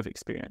 5 years of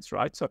experience,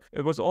 right? So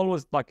it was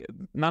always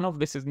none of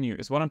this is new.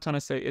 Is what I'm trying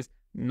to say is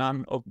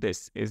none of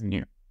this is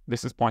new.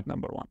 This is point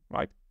number 1,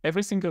 right?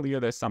 Every single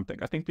year there's something.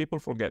 I think people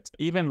forget.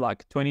 Even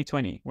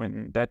 2020,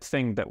 when that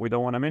thing that we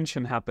don't want to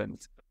mention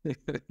happened,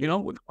 the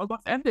world was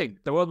ending.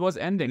 The world was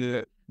ending.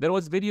 Yeah. There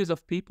was videos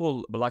of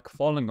people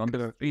falling on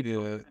the street.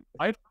 Yeah.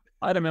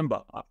 I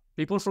remember.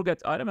 People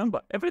forget. I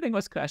remember. Everything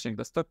was crashing.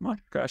 The stock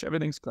market crashed.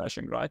 Everything's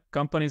crashing, right?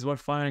 Companies were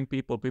firing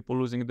people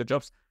losing their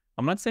jobs.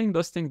 I'm not saying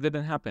those things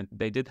didn't happen.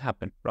 They did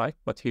happen, right?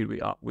 But here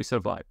we are. We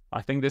survived.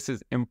 I think this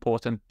is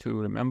important to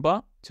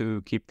remember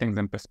to keep things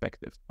in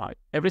perspective, right?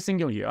 Every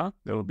single year,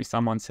 there will be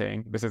someone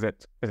saying, this is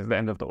it. This is the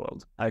end of the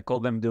world. I call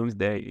them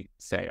doomsday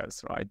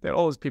sayers, right? There are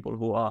always people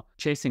who are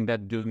chasing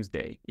that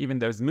doomsday. Even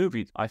there's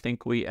movies. I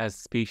think we as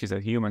species,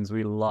 as humans,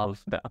 we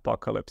love the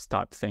apocalypse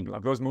type thing.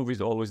 Those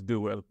movies always do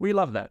well. We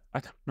love that.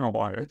 I don't know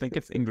why. I think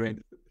it's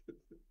ingrained.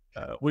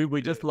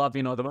 We just love,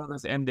 the world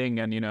is ending.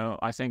 And,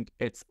 I think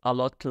it's a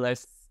lot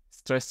less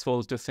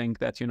stressful to think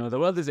that, the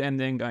world is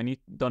ending. I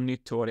don't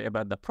need to worry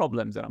about the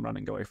problems that I'm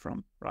running away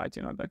from, right?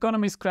 The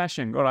economy is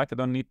crashing. All right, I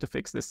don't need to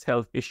fix this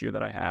health issue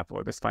that I have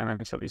or this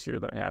financial issue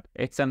that I have.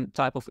 It's a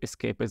type of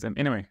escapism.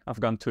 Anyway, I've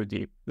gone too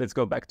deep. Let's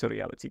go back to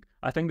reality.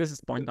 I think this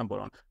is point number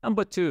 1.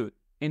 Number 2,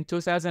 in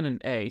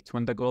 2008,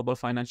 when the global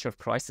financial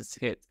crisis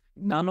hit,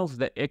 none of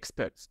the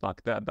experts,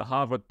 the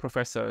Harvard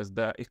professors,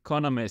 the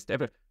economists,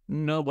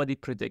 Nobody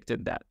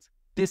predicted that.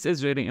 This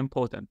is really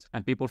important,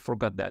 and people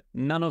forgot that.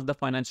 None of the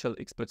financial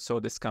experts saw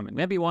this coming.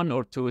 Maybe one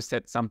or two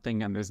said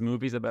something, and there's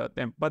movies about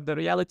them, but the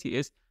reality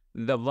is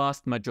the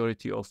vast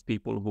majority of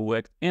people who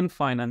worked in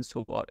finance,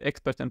 who are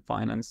experts in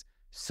finance,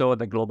 saw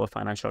the global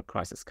financial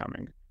crisis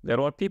coming. There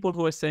were people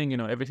who were saying,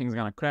 everything's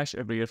going to crash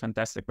every year,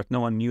 fantastic, but no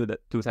one knew that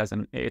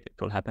 2008 it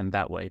will happen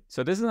that way.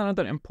 So this is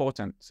another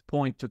important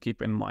point to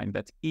keep in mind,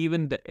 that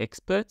even the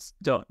experts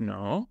don't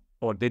know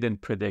or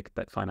didn't predict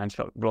that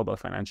global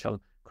financial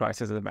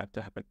crisis is about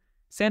to happen.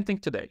 Same thing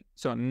today.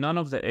 So none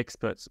of the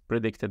experts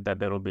predicted that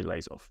there will be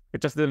layoffs.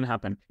 It just didn't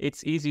happen.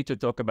 It's easy to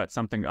talk about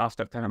something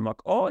after 10 and like,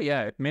 oh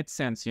yeah, it made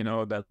sense,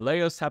 that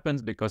layoffs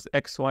happens because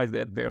X, Y,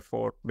 Z,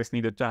 therefore this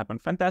needed to happen.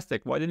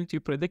 Fantastic. Why didn't you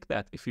predict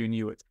that if you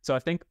knew it? So I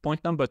think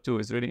point number 2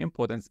 is really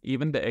important.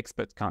 Even the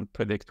expert can't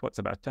predict what's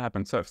about to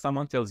happen. So if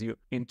someone tells you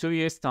in 2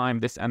 years' time,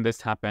 this and this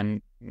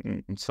happen,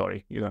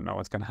 sorry, you don't know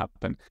what's going to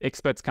happen.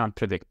 Experts can't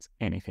predict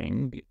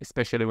anything,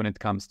 especially when it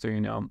comes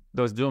to,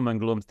 those doom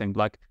and gloom things.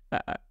 Like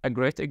a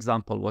great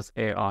example was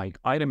AI.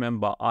 I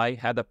remember I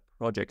had a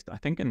project, I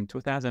think in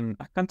 2000,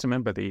 I can't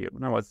remember the year,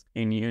 when I was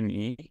in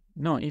uni,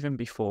 no, even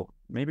before,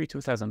 maybe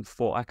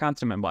 2004, I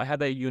can't remember. I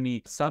had a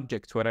uni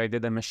subject where I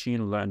did a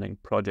machine learning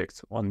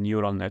project on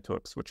neural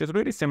networks, which is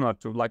really similar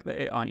to like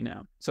the AI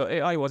now. So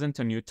AI wasn't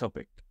a new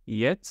topic.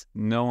 Yet,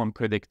 no one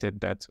predicted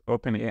that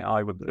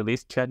OpenAI would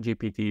release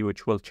ChatGPT,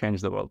 which will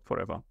change the world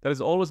forever. There has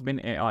always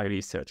been AI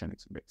research, and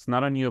it's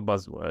not a new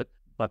buzzword,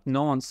 but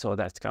no one saw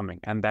that coming,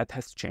 and that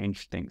has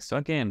changed things. So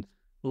again,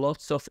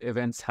 lots of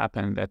events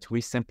happen that we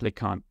simply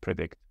can't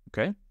predict,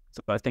 okay?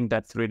 So I think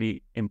that's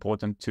really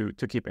important to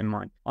keep in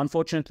mind.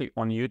 Unfortunately,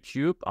 on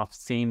YouTube, I've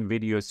seen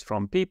videos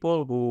from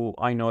people who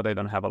I know they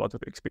don't have a lot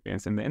of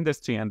experience in the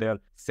industry, and they're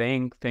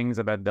saying things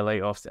about the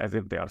layoffs as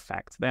if they are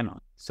facts. They're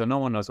not. So no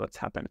one knows what's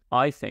happened.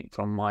 I think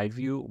from my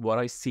view, what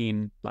I've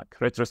seen like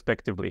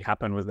retrospectively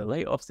happen with the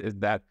layoffs is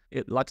that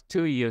like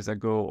 2 years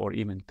ago or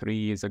even 3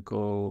 years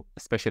ago,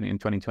 especially in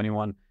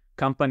 2021,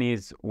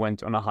 companies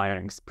went on a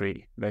hiring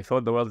spree. They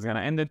thought the world was going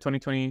to end in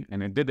 2020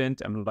 and it didn't.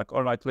 And like,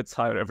 all right, let's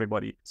hire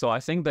everybody. So I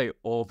think they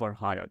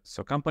overhired.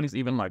 So companies,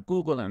 even like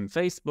Google and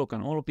Facebook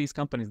and all of these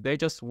companies, they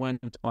just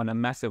went on a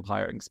massive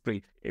hiring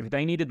spree. If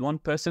they needed one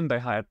person, they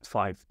hired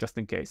 5 just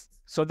in case.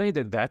 So they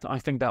did that. I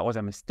think that was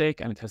a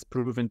mistake, and it has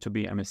proven to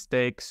be a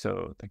mistake.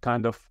 So the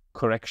kind of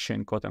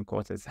correction, quote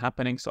unquote, is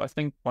happening. So I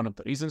think one of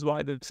the reasons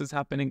why this is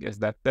happening is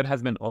that there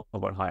has been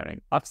overhiring.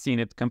 I've seen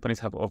it. Companies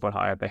have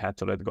overhired. They had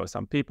to let go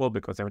some people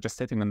because they were just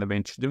sitting on the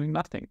bench doing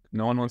nothing.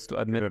 No one wants to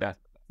admit that.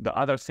 The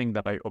other thing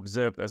that I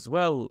observed as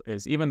well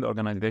is even the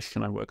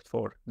organization I worked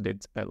for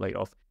did a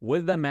layoff.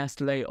 With the mass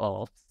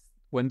layoffs,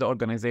 when the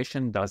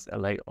organization does a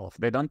layoff,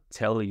 they don't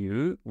tell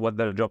you what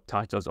the job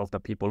titles of the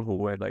people who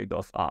were laid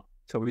off are.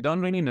 So we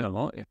don't really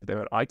know if they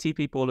were IT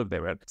people, if they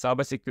were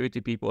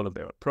cybersecurity people, if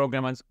they were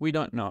programmers. We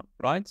don't know,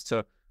 right?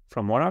 So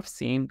from what I've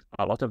seen,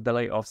 a lot of the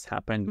layoffs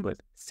happened with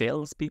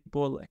sales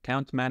people,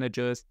 account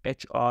managers,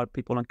 HR,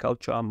 people and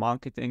culture,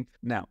 marketing.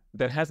 Now,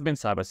 there has been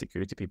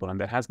cybersecurity people and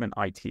there has been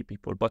IT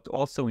people, but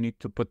also we need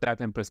to put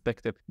that in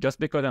perspective. Just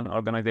because an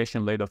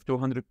organization laid off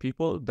 200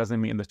 people doesn't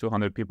mean the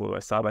 200 people were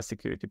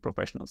cybersecurity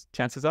professionals.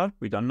 Chances are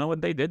we don't know what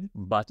they did,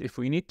 but if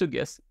we need to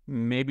guess,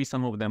 maybe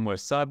some of them were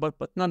cyber,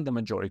 but not the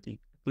majority.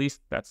 At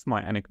least that's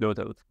my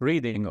anecdotal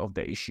reading of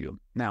the issue.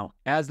 Now,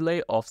 as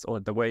layoffs,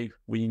 or the way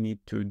we need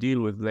to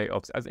deal with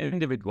layoffs as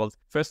individuals,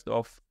 first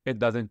off, it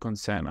doesn't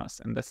concern us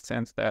in the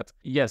sense that,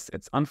 yes,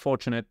 it's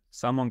unfortunate,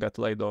 someone got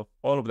laid off,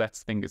 all of that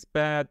thing is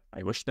bad,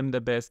 I wish them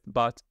the best,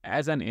 but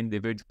as an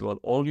individual,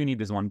 all you need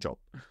is one job.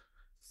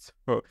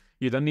 So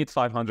you don't need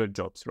 500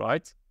 jobs,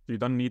 right? You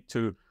don't need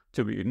to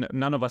be,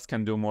 none of us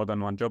can do more than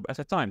one job at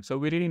a time. So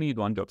we really need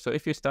one job. So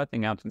if you're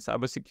starting out in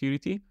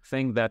cybersecurity,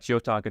 think that your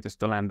target is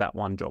to land that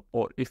one job.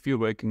 Or if you're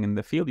working in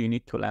the field, you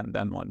need to land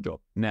that one job.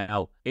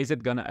 Now, is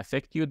it going to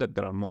affect you that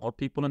there are more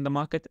people in the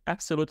market?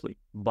 Absolutely.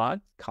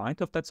 But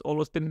kind of that's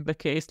always been the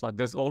case. Like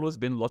there's always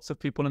been lots of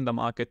people in the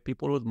market,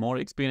 people with more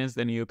experience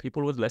than you,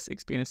 people with less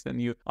experience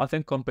than you. I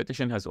think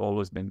competition has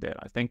always been there.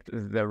 I think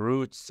the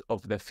roots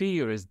of the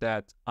fear is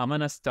that I'm going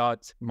to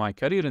start my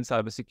career in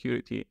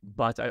cybersecurity,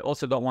 but I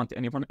also don't want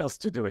anyone else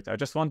to do it. I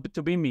just want it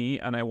to be me,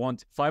 and I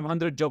want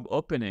 500 job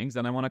openings,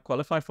 and I want to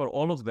qualify for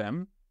all of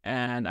them,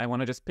 and I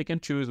want to just pick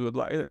and choose. With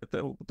like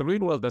the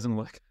real world doesn't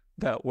work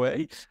that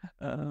way.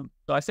 So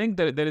I think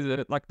there is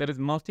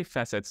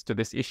multifacets to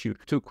this issue.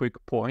 2 quick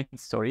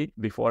points, sorry,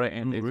 before I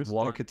end.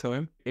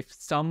 If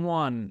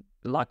someone,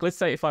 like let's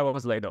say if I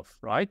was laid off,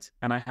 right,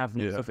 and I have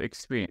lots of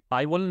experience,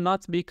 I will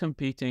not be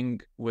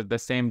competing with the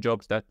same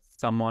jobs that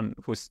someone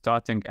who's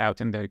starting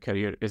out in their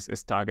career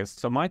is targeted.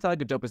 So my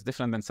target job is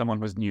different than someone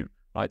who's new,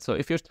 right? So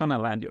if you're trying to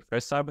land your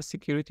first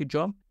cybersecurity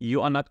job,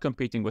 you are not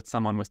competing with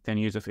someone with 10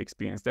 years of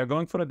experience. They're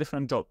going for a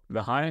different job.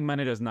 The hiring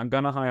manager is not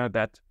going to hire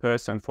that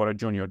person for a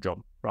junior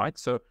job, right?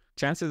 So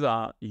chances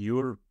are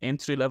your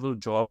entry-level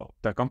job,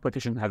 the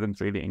competition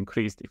hasn't really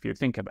increased if you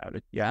think about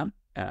it. Yeah.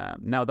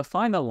 Now, the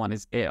final one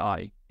is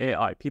AI.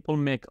 AI. People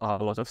make a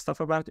lot of stuff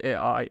about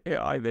AI,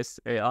 AI this,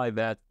 AI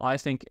that. I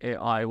think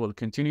AI will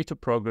continue to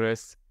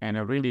progress in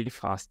a really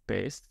fast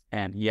pace.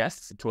 And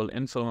yes, it will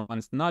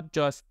influence not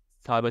just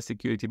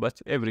cybersecurity,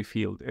 but every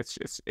field.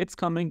 It's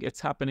coming,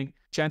 it's happening.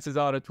 Chances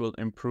are it will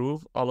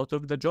improve a lot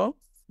of the jobs.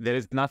 There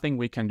is nothing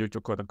we can do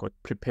to quote unquote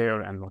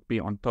prepare and not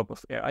be on top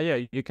of AI.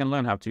 Yeah, you can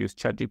learn how to use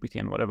ChatGPT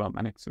and whatever,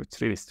 and it's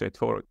really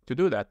straightforward to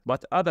do that.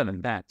 But other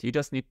than that, you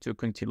just need to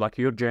continue, like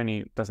your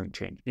journey doesn't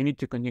change. You need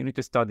to continue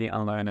to study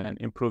and learn and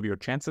improve your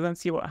chances and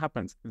see what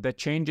happens. The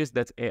changes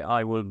that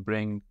AI will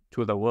bring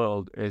to the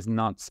world is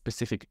not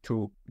specific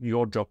to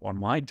your job or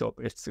my job.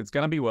 It's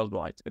going to be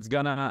worldwide. It's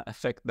going to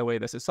affect the way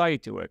the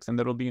society works, and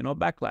there will be,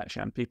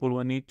 backlash, and people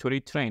will need to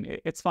retrain.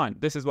 It's fine.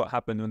 This is what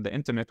happened when the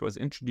internet was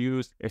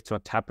introduced. It's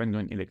what happened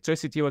when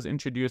electricity was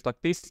introduced. Like,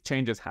 these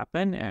changes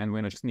happen, and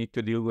we just need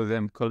to deal with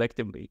them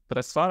collectively. But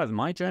as far as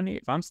my journey,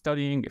 if I'm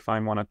studying, if I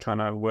want to try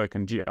to work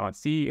in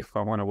GRC, if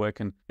I want to work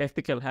in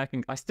ethical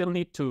hacking, I still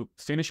need to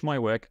finish my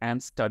work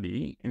and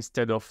study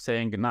instead of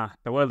saying, nah,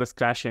 the world is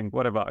crashing,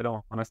 whatever, I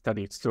don't want to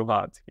study, it's too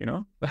hard,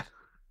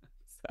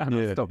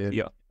 Stop.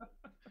 Yeah.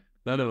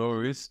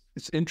 No,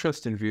 it's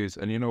interesting views,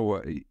 and you know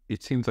what?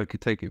 It seems like you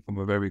take it from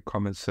a very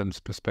common sense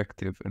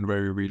perspective and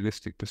very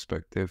realistic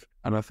perspective,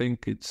 and I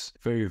think it's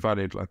very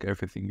valid. Like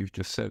everything you've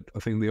just said, I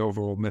think the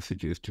overall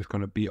message is just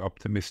going to be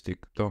optimistic.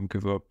 Don't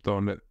give up.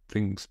 Don't let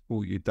things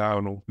pull you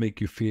down or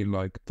make you feel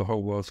like the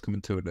whole world's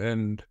coming to an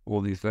end. All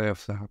these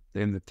layoffs are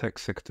happening, the tech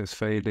sector's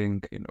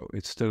failing.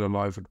 It's still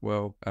alive and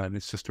well, and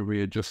it's just a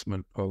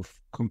readjustment of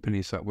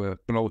companies that were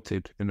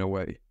bloated in a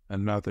way.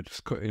 And now they're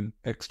just cutting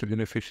extra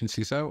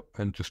inefficiencies out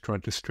and just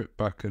trying to strip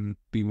back and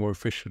be more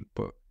efficient.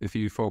 But if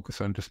you focus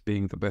on just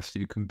being the best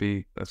you can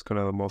be, that's kind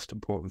of the most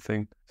important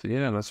thing. So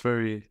yeah, that's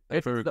very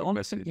good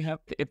message.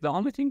 If the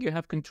only thing you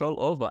have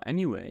control over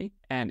anyway,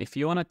 and if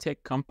you want to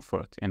take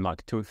comfort in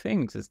like two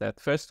things, is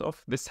that first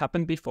off, this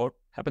happened before,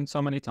 happened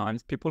so many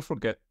times, people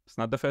forget. It's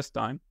not the first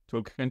time. It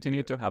will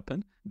continue to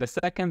happen. The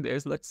second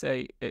is, let's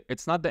say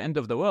it's not the end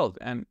of the world.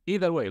 And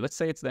either way, let's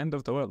say it's the end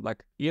of the world.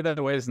 Like,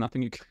 either way, there's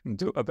nothing you can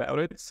do about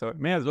it. So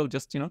may as well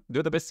just, do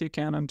the best you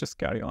can and just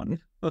carry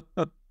on.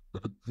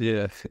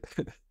 Yeah,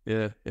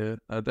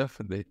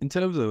 definitely. In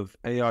terms of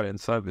AI and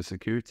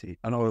cybersecurity,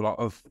 I know a lot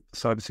of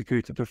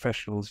cybersecurity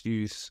professionals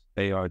use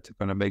AI to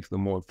kind of make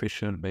them more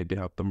efficient, maybe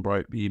help them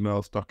write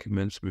emails,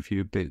 documents,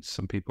 review bits.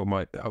 Some people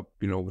might help,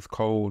 with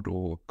code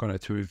or kind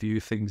of to review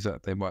things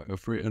that they might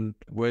have written.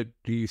 Where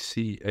do you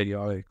see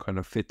AI kind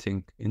of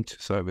fitting into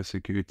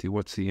cybersecurity?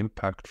 What's the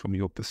impact from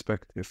your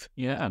perspective?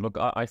 Yeah, look,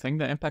 I think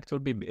the impact will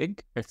be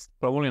big. It's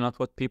probably not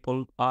what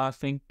people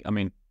think. I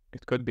mean,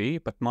 it could be,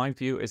 but my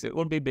view is it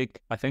will be big.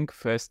 I think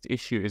first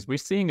issue is we're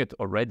seeing it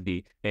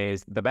already,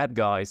 is the bad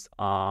guys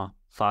are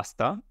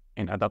faster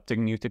in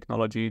adopting new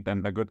technology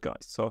than the good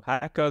guys. So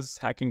hackers,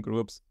 hacking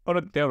groups,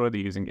 they're already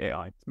using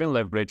AI. It's been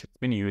leveraged, it's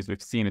been used,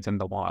 we've seen it in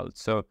the wild.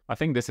 So I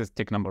think this is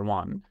tick number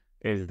one,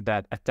 is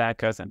that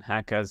attackers and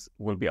hackers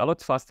will be a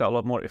lot faster, a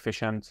lot more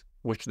efficient,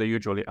 which they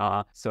usually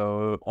are.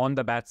 So on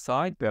the bad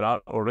side, there are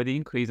already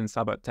increase in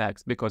cyber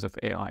attacks because of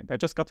AI. They're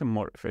just gotten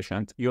more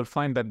efficient. You'll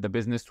find that the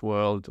business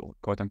world, or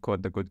quote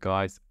unquote, the good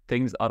guys,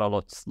 things are a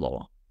lot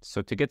slower.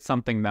 So to get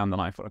something down the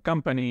line for a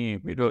company,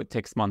 it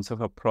takes months of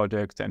a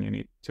project, and you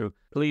need to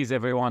please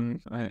everyone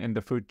in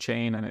the food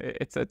chain, and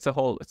it's a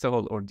whole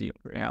ordeal.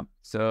 Yeah.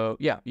 So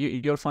yeah,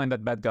 you'll find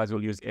that bad guys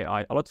will use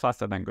AI a lot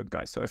faster than good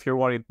guys. So if you're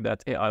worried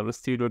that AI will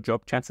steal your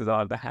job, chances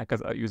are the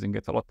hackers are using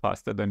it a lot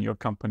faster than your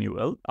company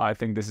will. I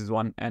think this is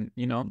one. And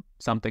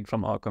something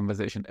from our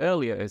conversation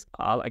earlier is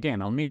I'll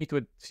meet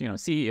with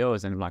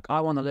CEOs and like, I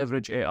want to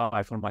leverage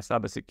AI for my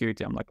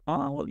cybersecurity. I'm like,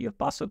 oh well, your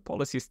password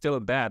policy is still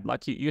bad.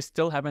 Like you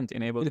still haven't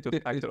been able to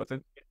factor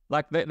authenticate.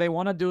 Like they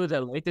want to do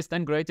the latest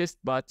and greatest,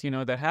 but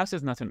their house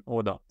is not in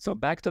order. So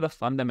back to the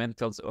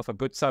fundamentals of a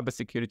good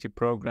cybersecurity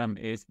program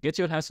is get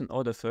your house in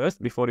order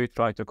first before you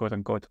try to quote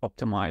unquote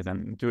optimize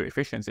and do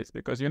efficiencies,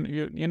 because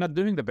you're not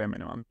doing the bare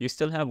minimum. You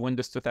still have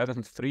Windows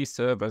 2003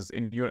 servers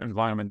in your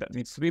environment that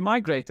needs to be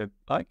migrated.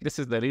 Like, this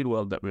is the real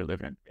world that we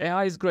live in.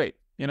 AI is great.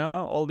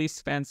 All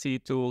these fancy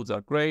tools are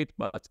great,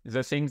 but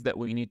the things that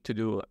we need to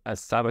do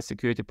as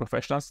cybersecurity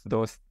professionals,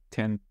 those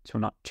tend to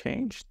not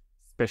change,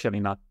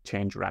 especially not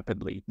change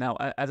rapidly. Now,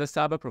 as a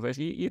cyber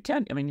professional, you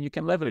can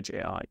leverage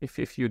AI.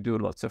 If you do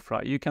lots of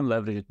you can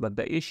leverage it. But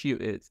the issue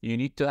is you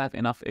need to have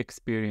enough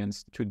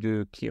experience to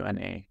do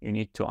Q&A. You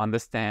need to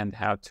understand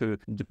how to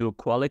do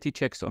quality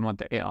checks on what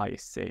the AI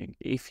is saying.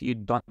 If you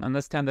don't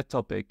understand the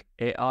topic,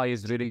 AI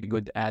is really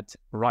good at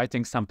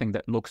writing something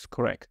that looks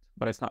correct,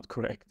 but it's not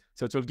correct.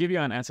 So it will give you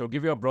an answer, will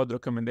give you a broad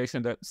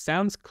recommendation that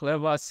sounds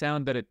clever,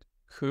 that it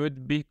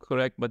could be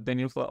correct, but then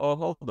you'll say, oh,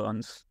 hold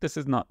on, this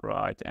is not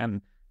right.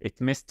 And it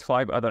missed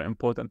 5 other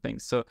important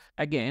things. So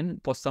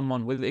again, for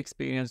someone with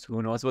experience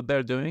who knows what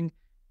they're doing,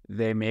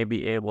 they may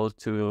be able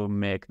to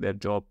make their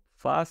job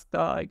faster,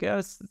 I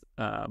guess.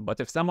 But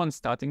if someone's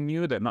starting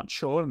new, they're not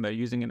sure and they're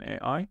using an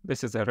AI,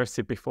 this is a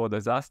recipe for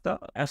disaster.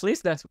 At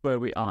least that's where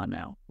we are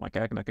now. Like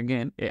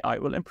again, AI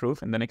will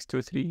improve in the next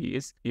 2-3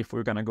 years. If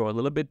we're going to go a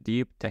little bit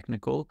deep,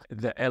 technical,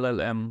 the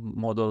LLM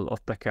model of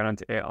the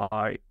current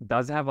AI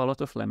does have a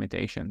lot of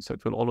limitations. So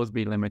it will always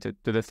be limited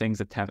to the things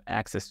that have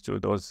access to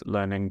those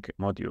learning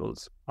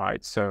modules,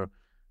 right? So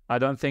I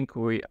don't think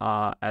we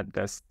are at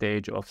the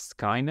stage of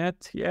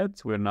Skynet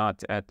yet. We're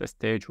not at the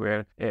stage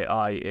where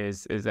AI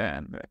is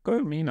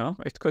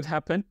it could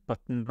happen, but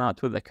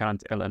not with the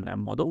current LLM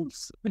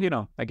models.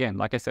 Again,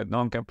 like I said, no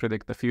one can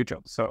predict the future.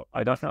 So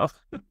I don't know.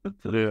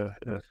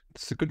 Yeah.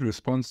 It's a good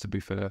response, to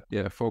be fair.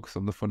 Yeah, focus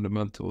on the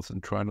fundamentals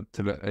and try not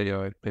to let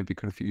AI maybe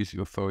confuse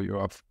you or throw you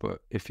off. But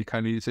if you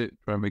can use it,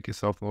 try and make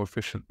yourself more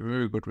efficient.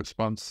 Very good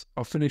response.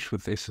 I'll finish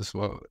with this as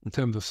well. In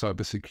terms of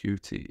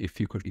cybersecurity, if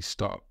you could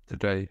start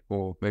today,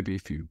 or maybe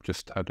if you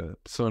just had a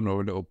son or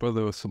a little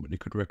brother or someone you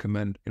could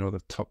recommend,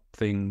 the top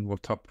thing or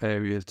top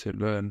area to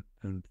learn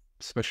and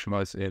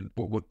specialize in,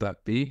 what would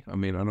that be? I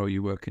mean, I know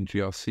you work in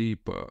GRC,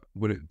 but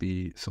would it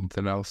be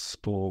something else,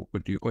 or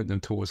would you point them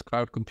towards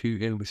cloud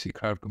computing? We see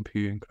cloud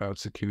computing, cloud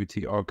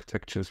security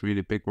architecture is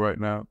really big right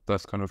now.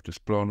 That's kind of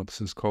just blown up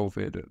since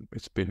COVID, and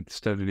it's been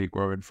steadily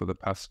growing for the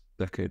past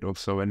decade or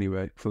so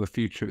anyway. For the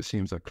future, it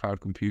seems like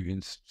cloud computing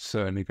is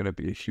certainly going to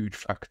be a huge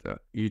factor.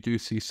 You do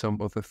see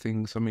some other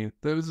things. I mean,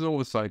 there's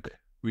always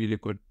really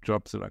good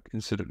jobs like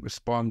incident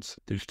response,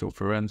 digital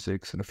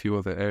forensics, and a few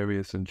other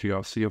areas, and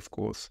GRC, of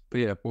course. But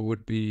yeah, what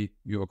would be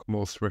your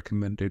most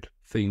recommended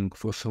thing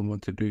for someone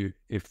to do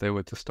if they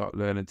were to start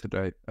learning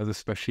today as a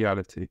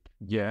speciality?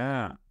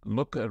 Yeah,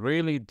 look, a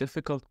really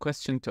difficult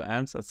question to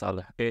answer,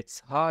 Saleh. It's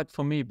hard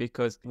for me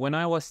because when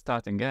I was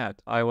starting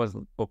out, I was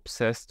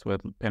obsessed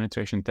with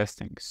penetration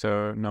testing.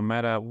 So no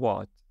matter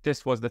what,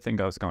 this was the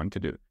thing I was going to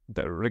do,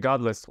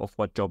 regardless of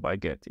what job I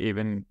get.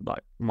 Even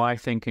my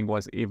thinking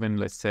was, even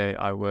let's say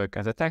I work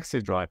as a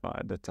taxi driver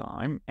at the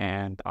time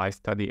and I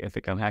study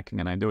ethical hacking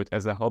and I do it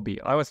as a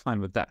hobby, I was fine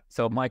with that.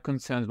 So my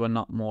concerns were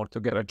not more to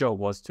get a job,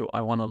 was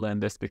I want to learn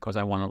this because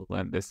I want to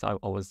learn this. I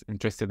was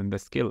interested in the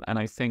skill. And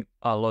I think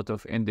a lot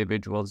of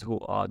individuals who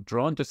are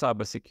drawn to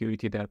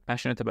cybersecurity, they're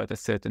passionate about a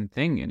certain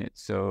thing in it.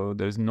 So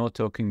there's no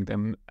talking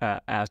them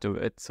out of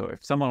it. So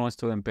if someone wants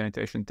to learn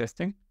penetration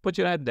testing, put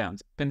your head down.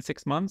 Spend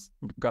 6 months.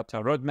 We've got a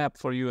roadmap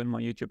for you in my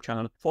YouTube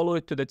channel. Follow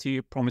it to the T.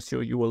 Promise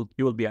you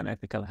will be an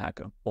ethical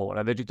hacker or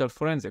a digital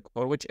forensic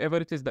or whichever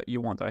it is that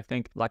you want. I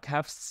think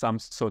have some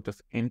sort of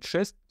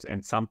interest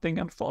in something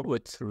and follow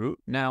it through.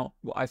 Now,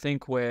 I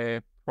think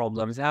where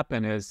problems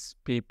happen is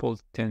people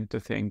tend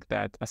to think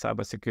that a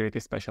cybersecurity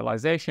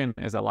specialization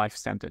is a life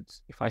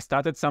sentence. If I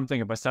started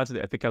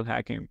ethical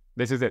hacking,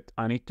 this is it.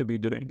 I need to be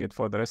doing it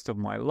for the rest of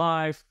my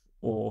life.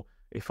 Or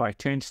if I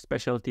change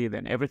specialty,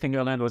 then everything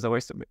I learned was a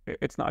waste of,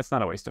 it's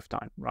not a waste of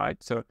time,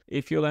 right? So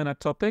if you learn a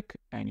topic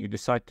and you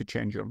decide to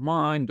change your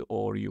mind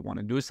or you want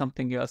to do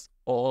something else,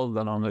 all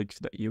the knowledge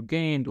that you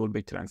gained will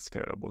be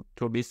transferable.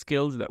 It will be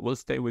skills that will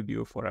stay with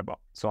you forever.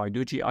 So I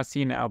do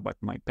GRC now, but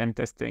my pen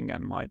testing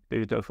and my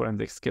digital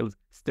forensic skills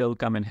still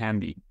come in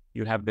handy.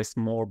 You have this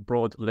more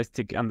broad,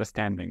 holistic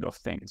understanding of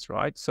things,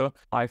 right? So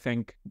I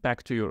think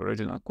back to your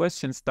original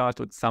question, start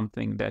with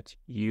something that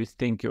you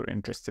think you're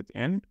interested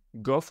in.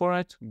 Go for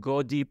it.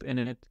 Go deep in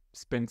it.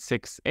 Spend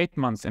 6-8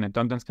 months in it.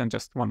 Don't spend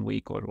just 1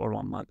 week or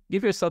 1 month.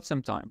 Give yourself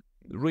some time.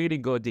 Really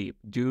go deep.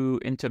 Do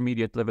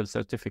intermediate level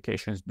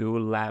certifications. Do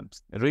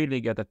labs. Really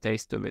get a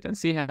taste of it and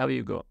see how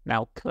you go.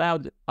 Now,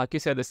 cloud, like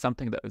you said, is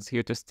something that is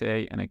here to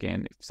stay. And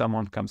again, if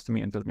someone comes to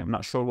me and tells me I'm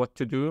not sure what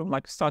to do,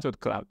 I'm start with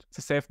cloud. It's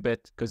a safe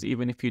bet because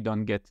even if you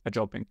don't get a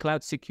job in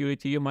cloud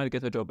security, you might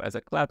get a job as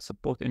a cloud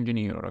support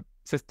engineer or a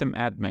system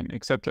admin,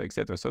 etc.,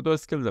 etc. So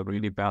those skills are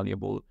really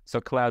valuable.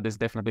 So cloud is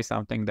definitely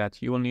something that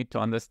you will need to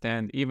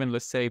understand. Even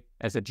let's say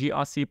as a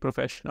GRC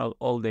professional,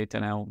 all data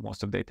now,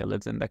 most of data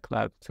lives in the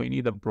cloud. So you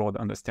need a broad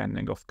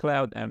understanding of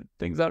cloud, and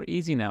things are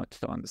easy now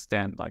to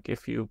understand.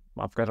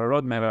 I've got a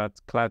roadmap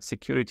at cloud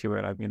security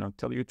where I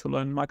tell you to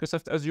learn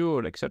Microsoft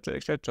Azure, etc.,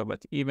 etc.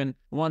 But even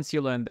once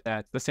you learn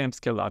that, the same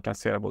skill are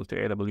transferable to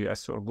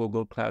AWS or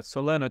Google Cloud.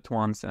 So learn it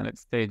once and it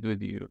stayed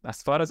with you.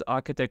 As far as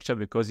architecture,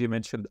 because you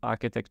mentioned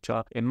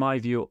architecture, in my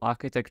view,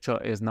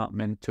 architecture is not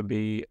meant to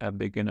be a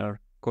beginner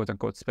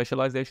quote-unquote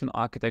specialization.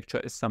 Architecture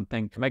is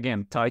something,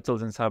 again,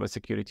 titles in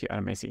cybersecurity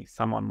are messy.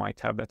 Someone might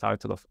have the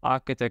title of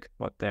architect,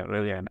 but they're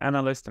really an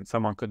analyst, and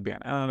someone could be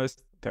an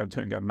analyst. They're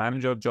doing a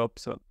manager job.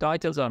 So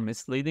titles are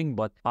misleading,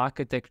 but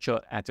architecture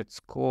at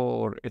its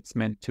core, it's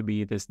meant to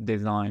be this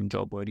design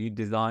job where you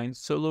design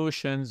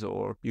solutions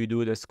or you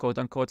do this quote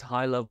unquote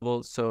high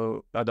level.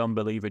 So I don't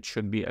believe it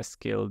should be a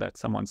skill that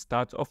someone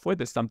starts off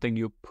with. It's something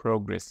you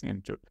progress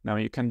into. Now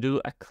you can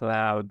do a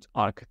cloud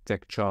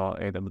architecture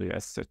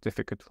AWS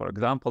certificate, for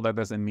example. That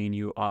doesn't mean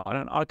you are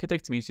an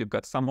architect. It means you've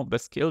got some of the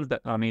skills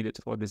that are needed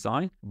for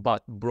design.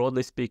 But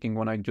broadly speaking,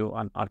 when I do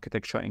an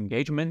architecture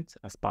engagement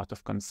as part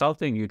of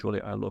consulting, usually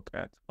I look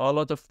at a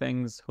lot of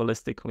things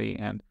holistically,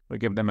 and we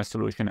give them a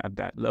solution at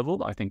that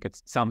level. I think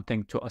it's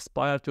something to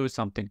aspire to,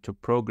 something to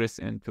progress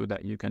into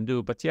that you can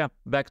do. But yeah,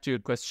 back to your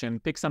question,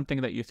 pick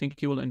something that you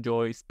think you will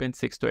enjoy, spend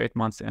 6 to 8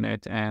 months in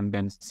it, and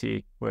then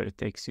see where it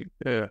takes you.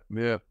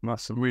 Yeah,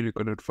 that's some really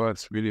good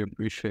advice. Really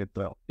appreciate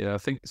that. Yeah, I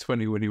think it's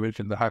funny when you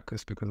mentioned the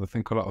hackers, because I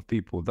think a lot of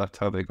people, that's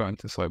how they got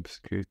into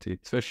cybersecurity.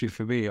 Especially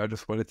for me, I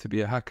just wanted to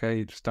be a hacker.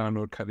 You just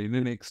download Kali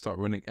Linux, start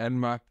running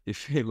Nmap. You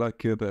feel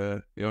like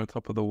you're on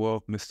top of the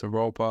world, Mr.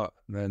 Robot,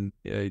 and then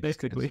you just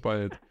get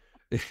inspired.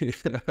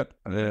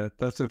 Yeah,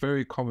 that's a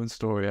very common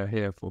story I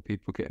hear for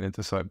people getting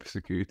into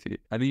cybersecurity,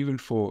 and even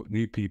for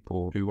new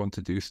people who want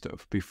to do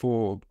stuff.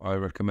 Before I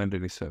recommend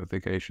any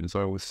certifications,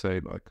 I always say,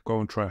 like, go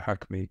and try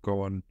Hack Me,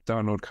 go on,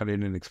 download Kali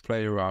Linux,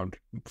 play around,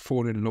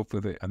 fall in love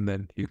with it, and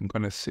then you can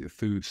kind of sit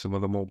through some of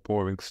the more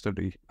boring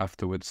study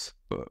afterwards.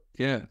 But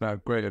yeah, no,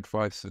 great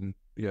advice. And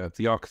yeah,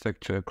 the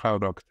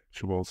cloud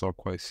architecture roles are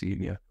quite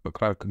senior, but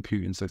cloud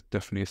computing is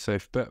definitely a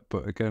safe bet.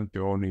 But again,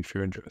 you're only if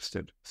you're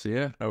interested. So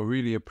yeah, I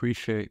really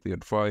appreciate the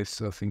advice.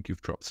 I think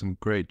you've dropped some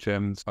great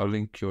gems. I'll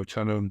link your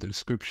channel in the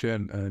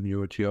description and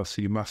your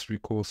GRC mastery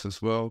course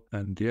as well.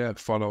 And yeah,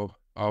 follow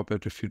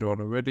Abed if you don't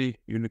already.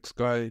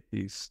 UnixGuy,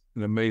 he's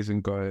an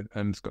amazing guy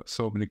and he's got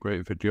so many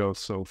great videos.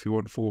 So if you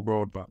want full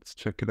roadmaps,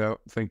 check it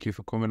out. Thank you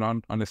for coming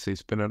on. Honestly,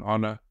 it's been an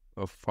honor.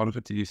 I've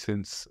followed you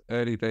since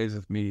early days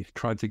of me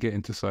trying to get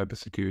into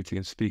cybersecurity,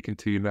 and speaking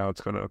to you now,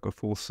 it's kind of like a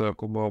full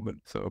circle moment.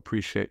 So I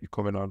appreciate you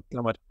coming on.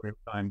 So much for your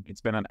time.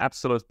 It's been an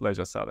absolute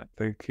pleasure, Saleh.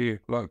 Thank you.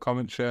 Like,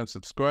 comment, share, and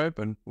subscribe,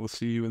 and we'll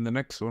see you in the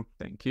next one.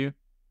 Thank you.